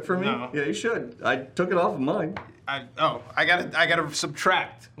No, you took from me? no. Yeah, you should. I took it off of mine. I gotta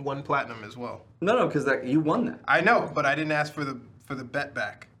subtract 1 platinum as well. No, because you won that. I know, but I didn't ask for the bet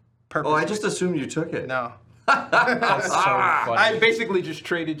back. Oh, I just assumed you took it. No. That's so funny. I basically just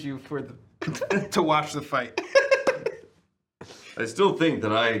traded you for to watch the fight. I still think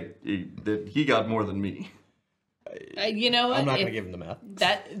that he got more than me. You know what? I'm not going to give him the math.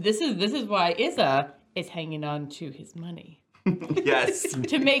 This is why Izza is hanging on to his money. Yes.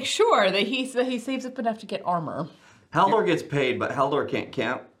 To make sure that he saves up enough to get armor. Haldor gets paid, but Haldor can't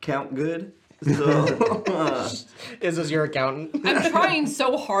count good. So Is this your accountant? I'm trying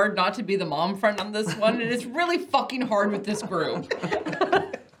so hard not to be the mom friend on this one, and it's really fucking hard with this group.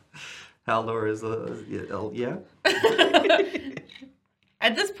 Haldor is yeah.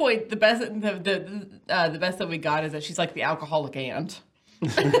 At this point, the best that we got is that she's like the alcoholic aunt.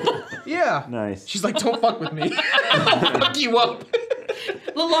 Yeah. Nice. She's like, don't fuck with me. I'll fuck you up.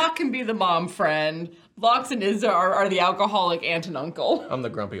 Lilac can be the mom friend. Lox and Izza are the alcoholic aunt and uncle. I'm the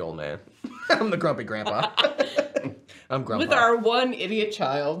grumpy old man. I'm the grumpy grandpa. I'm grumpy. With our one idiot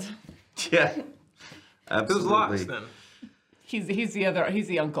child. Yeah. Who's Absolutely. Lox then? He's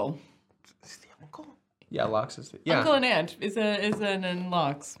the uncle. Yeah, Lox is. Yeah. Uncle and aunt Izza and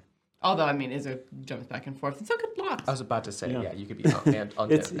Lox. Although I mean Izza jumps back and forth, and so could Lox. I was about to say, yeah, you could be aunt,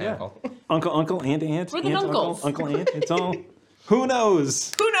 It's uncle. Uncle, aunt, We're the aunt, uncles. uncle, aunt. It's all. Who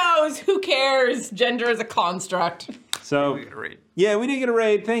knows? Who knows? Who cares? Gender is a construct. So We got a raid. yeah, we did get a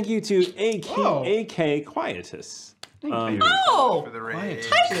raid. Thank you to AK Quietus. Oh, For the raid.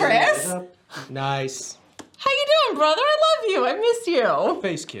 hi Chris. Nice. How you doing, brother? I love you. I missed you.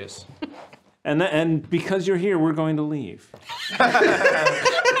 Face kiss. And because you're here, we're going to leave.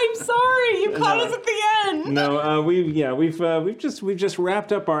 I'm sorry. You caught us at the end. No, we've just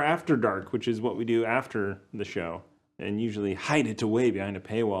wrapped up our After Dark, which is what we do after the show, and usually hide it away behind a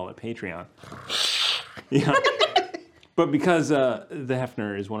paywall at Patreon. Yeah. But because the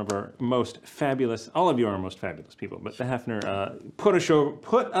Hefner is one of our most fabulous, all of you are our most fabulous people, but the Hefner put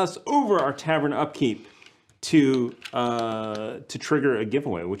us over our tavern upkeep to trigger a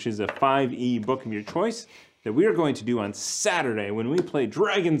giveaway, which is a 5e book of your choice that we are going to do on Saturday when we play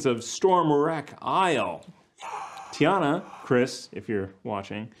Dragons of Stormwreck Isle. Tiana, Chris, if you're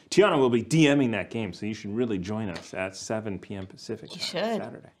watching, Tiana will be DMing that game, so you should really join us at 7 p.m. Pacific You on should.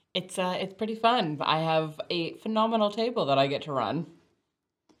 Saturday. It's pretty fun. I have a phenomenal table that I get to run.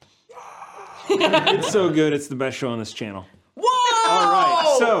 It's so good. It's the best show on this channel. Whoa! All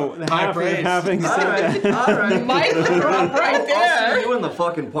right. So High praise. having All said right, all right. Mic drop right I'll see there. you in the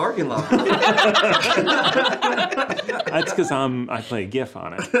fucking parking lot. that's because I play a GIF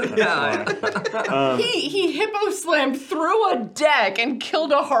on it. That's Yeah. why. He hippo slammed through a deck and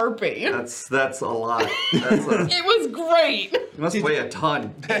killed a harpy. That's a lot. It was great. You must weigh a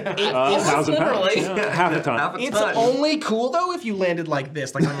ton. 1,000 pounds. literally. Yeah, half a ton. Half a It's ton. only cool though if you landed like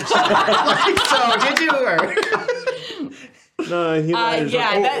this, like on your side. Like, so did you? Or? No, he was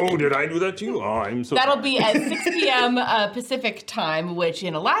yeah, like, that- did I do that to you? Oh, I'm so That'll sorry. be at 6 p.m. Pacific time, which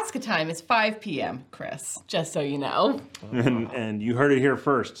in Alaska time is 5 p.m., Chris, just so you know. And you heard it here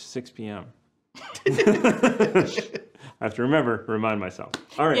first, 6 p.m. I have to remind myself.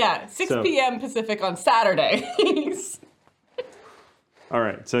 All right. Yeah, 6 so- p.m. Pacific on Saturdays. All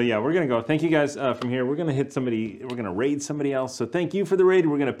right, so yeah, we're gonna go. Thank you guys from here. We're gonna hit somebody. We're gonna raid somebody else. So thank you for the raid.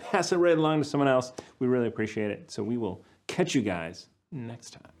 We're gonna pass a raid along to someone else. We really appreciate it. So we will catch you guys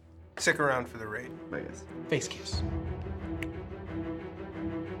next time. Stick around for the raid. I guess. Face kiss.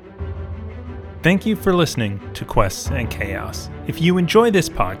 Thank you for listening to Quests and Chaos. If you enjoy this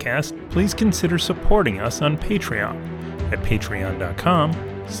podcast, please consider supporting us on Patreon at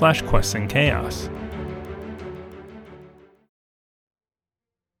patreon.com/questsandchaos.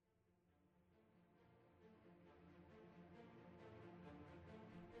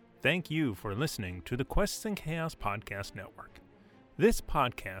 Thank you for listening to the Quests and Chaos Podcast Network. This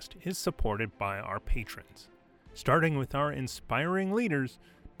podcast is supported by our patrons, starting with our inspiring leaders,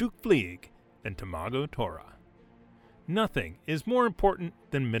 Duke Fleeg and Tamago Tora. Nothing is more important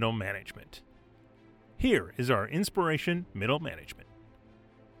than middle management. Here is our inspiration middle management.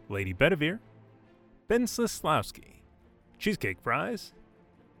 Lady Bedivere, Ben Slislawski, Cheesecake Fries,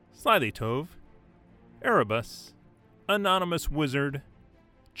 Slyly Tove, Erebus, Anonymous Wizard,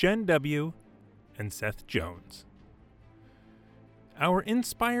 Jen W., and Seth Jones. Our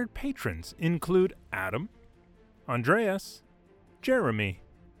inspired patrons include Adam, Andreas, Jeremy,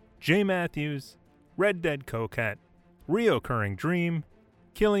 Jay Matthews, Red Dead Coquette, Reoccurring Dream,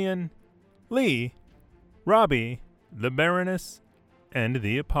 Killian, Lee, Robbie, the Baroness, and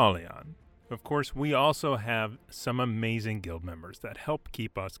the Apollyon. Of course, we also have some amazing guild members that help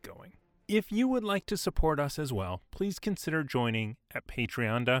keep us going. If you would like to support us as well, please consider joining at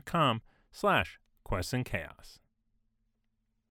patreon.com/questsandchaos.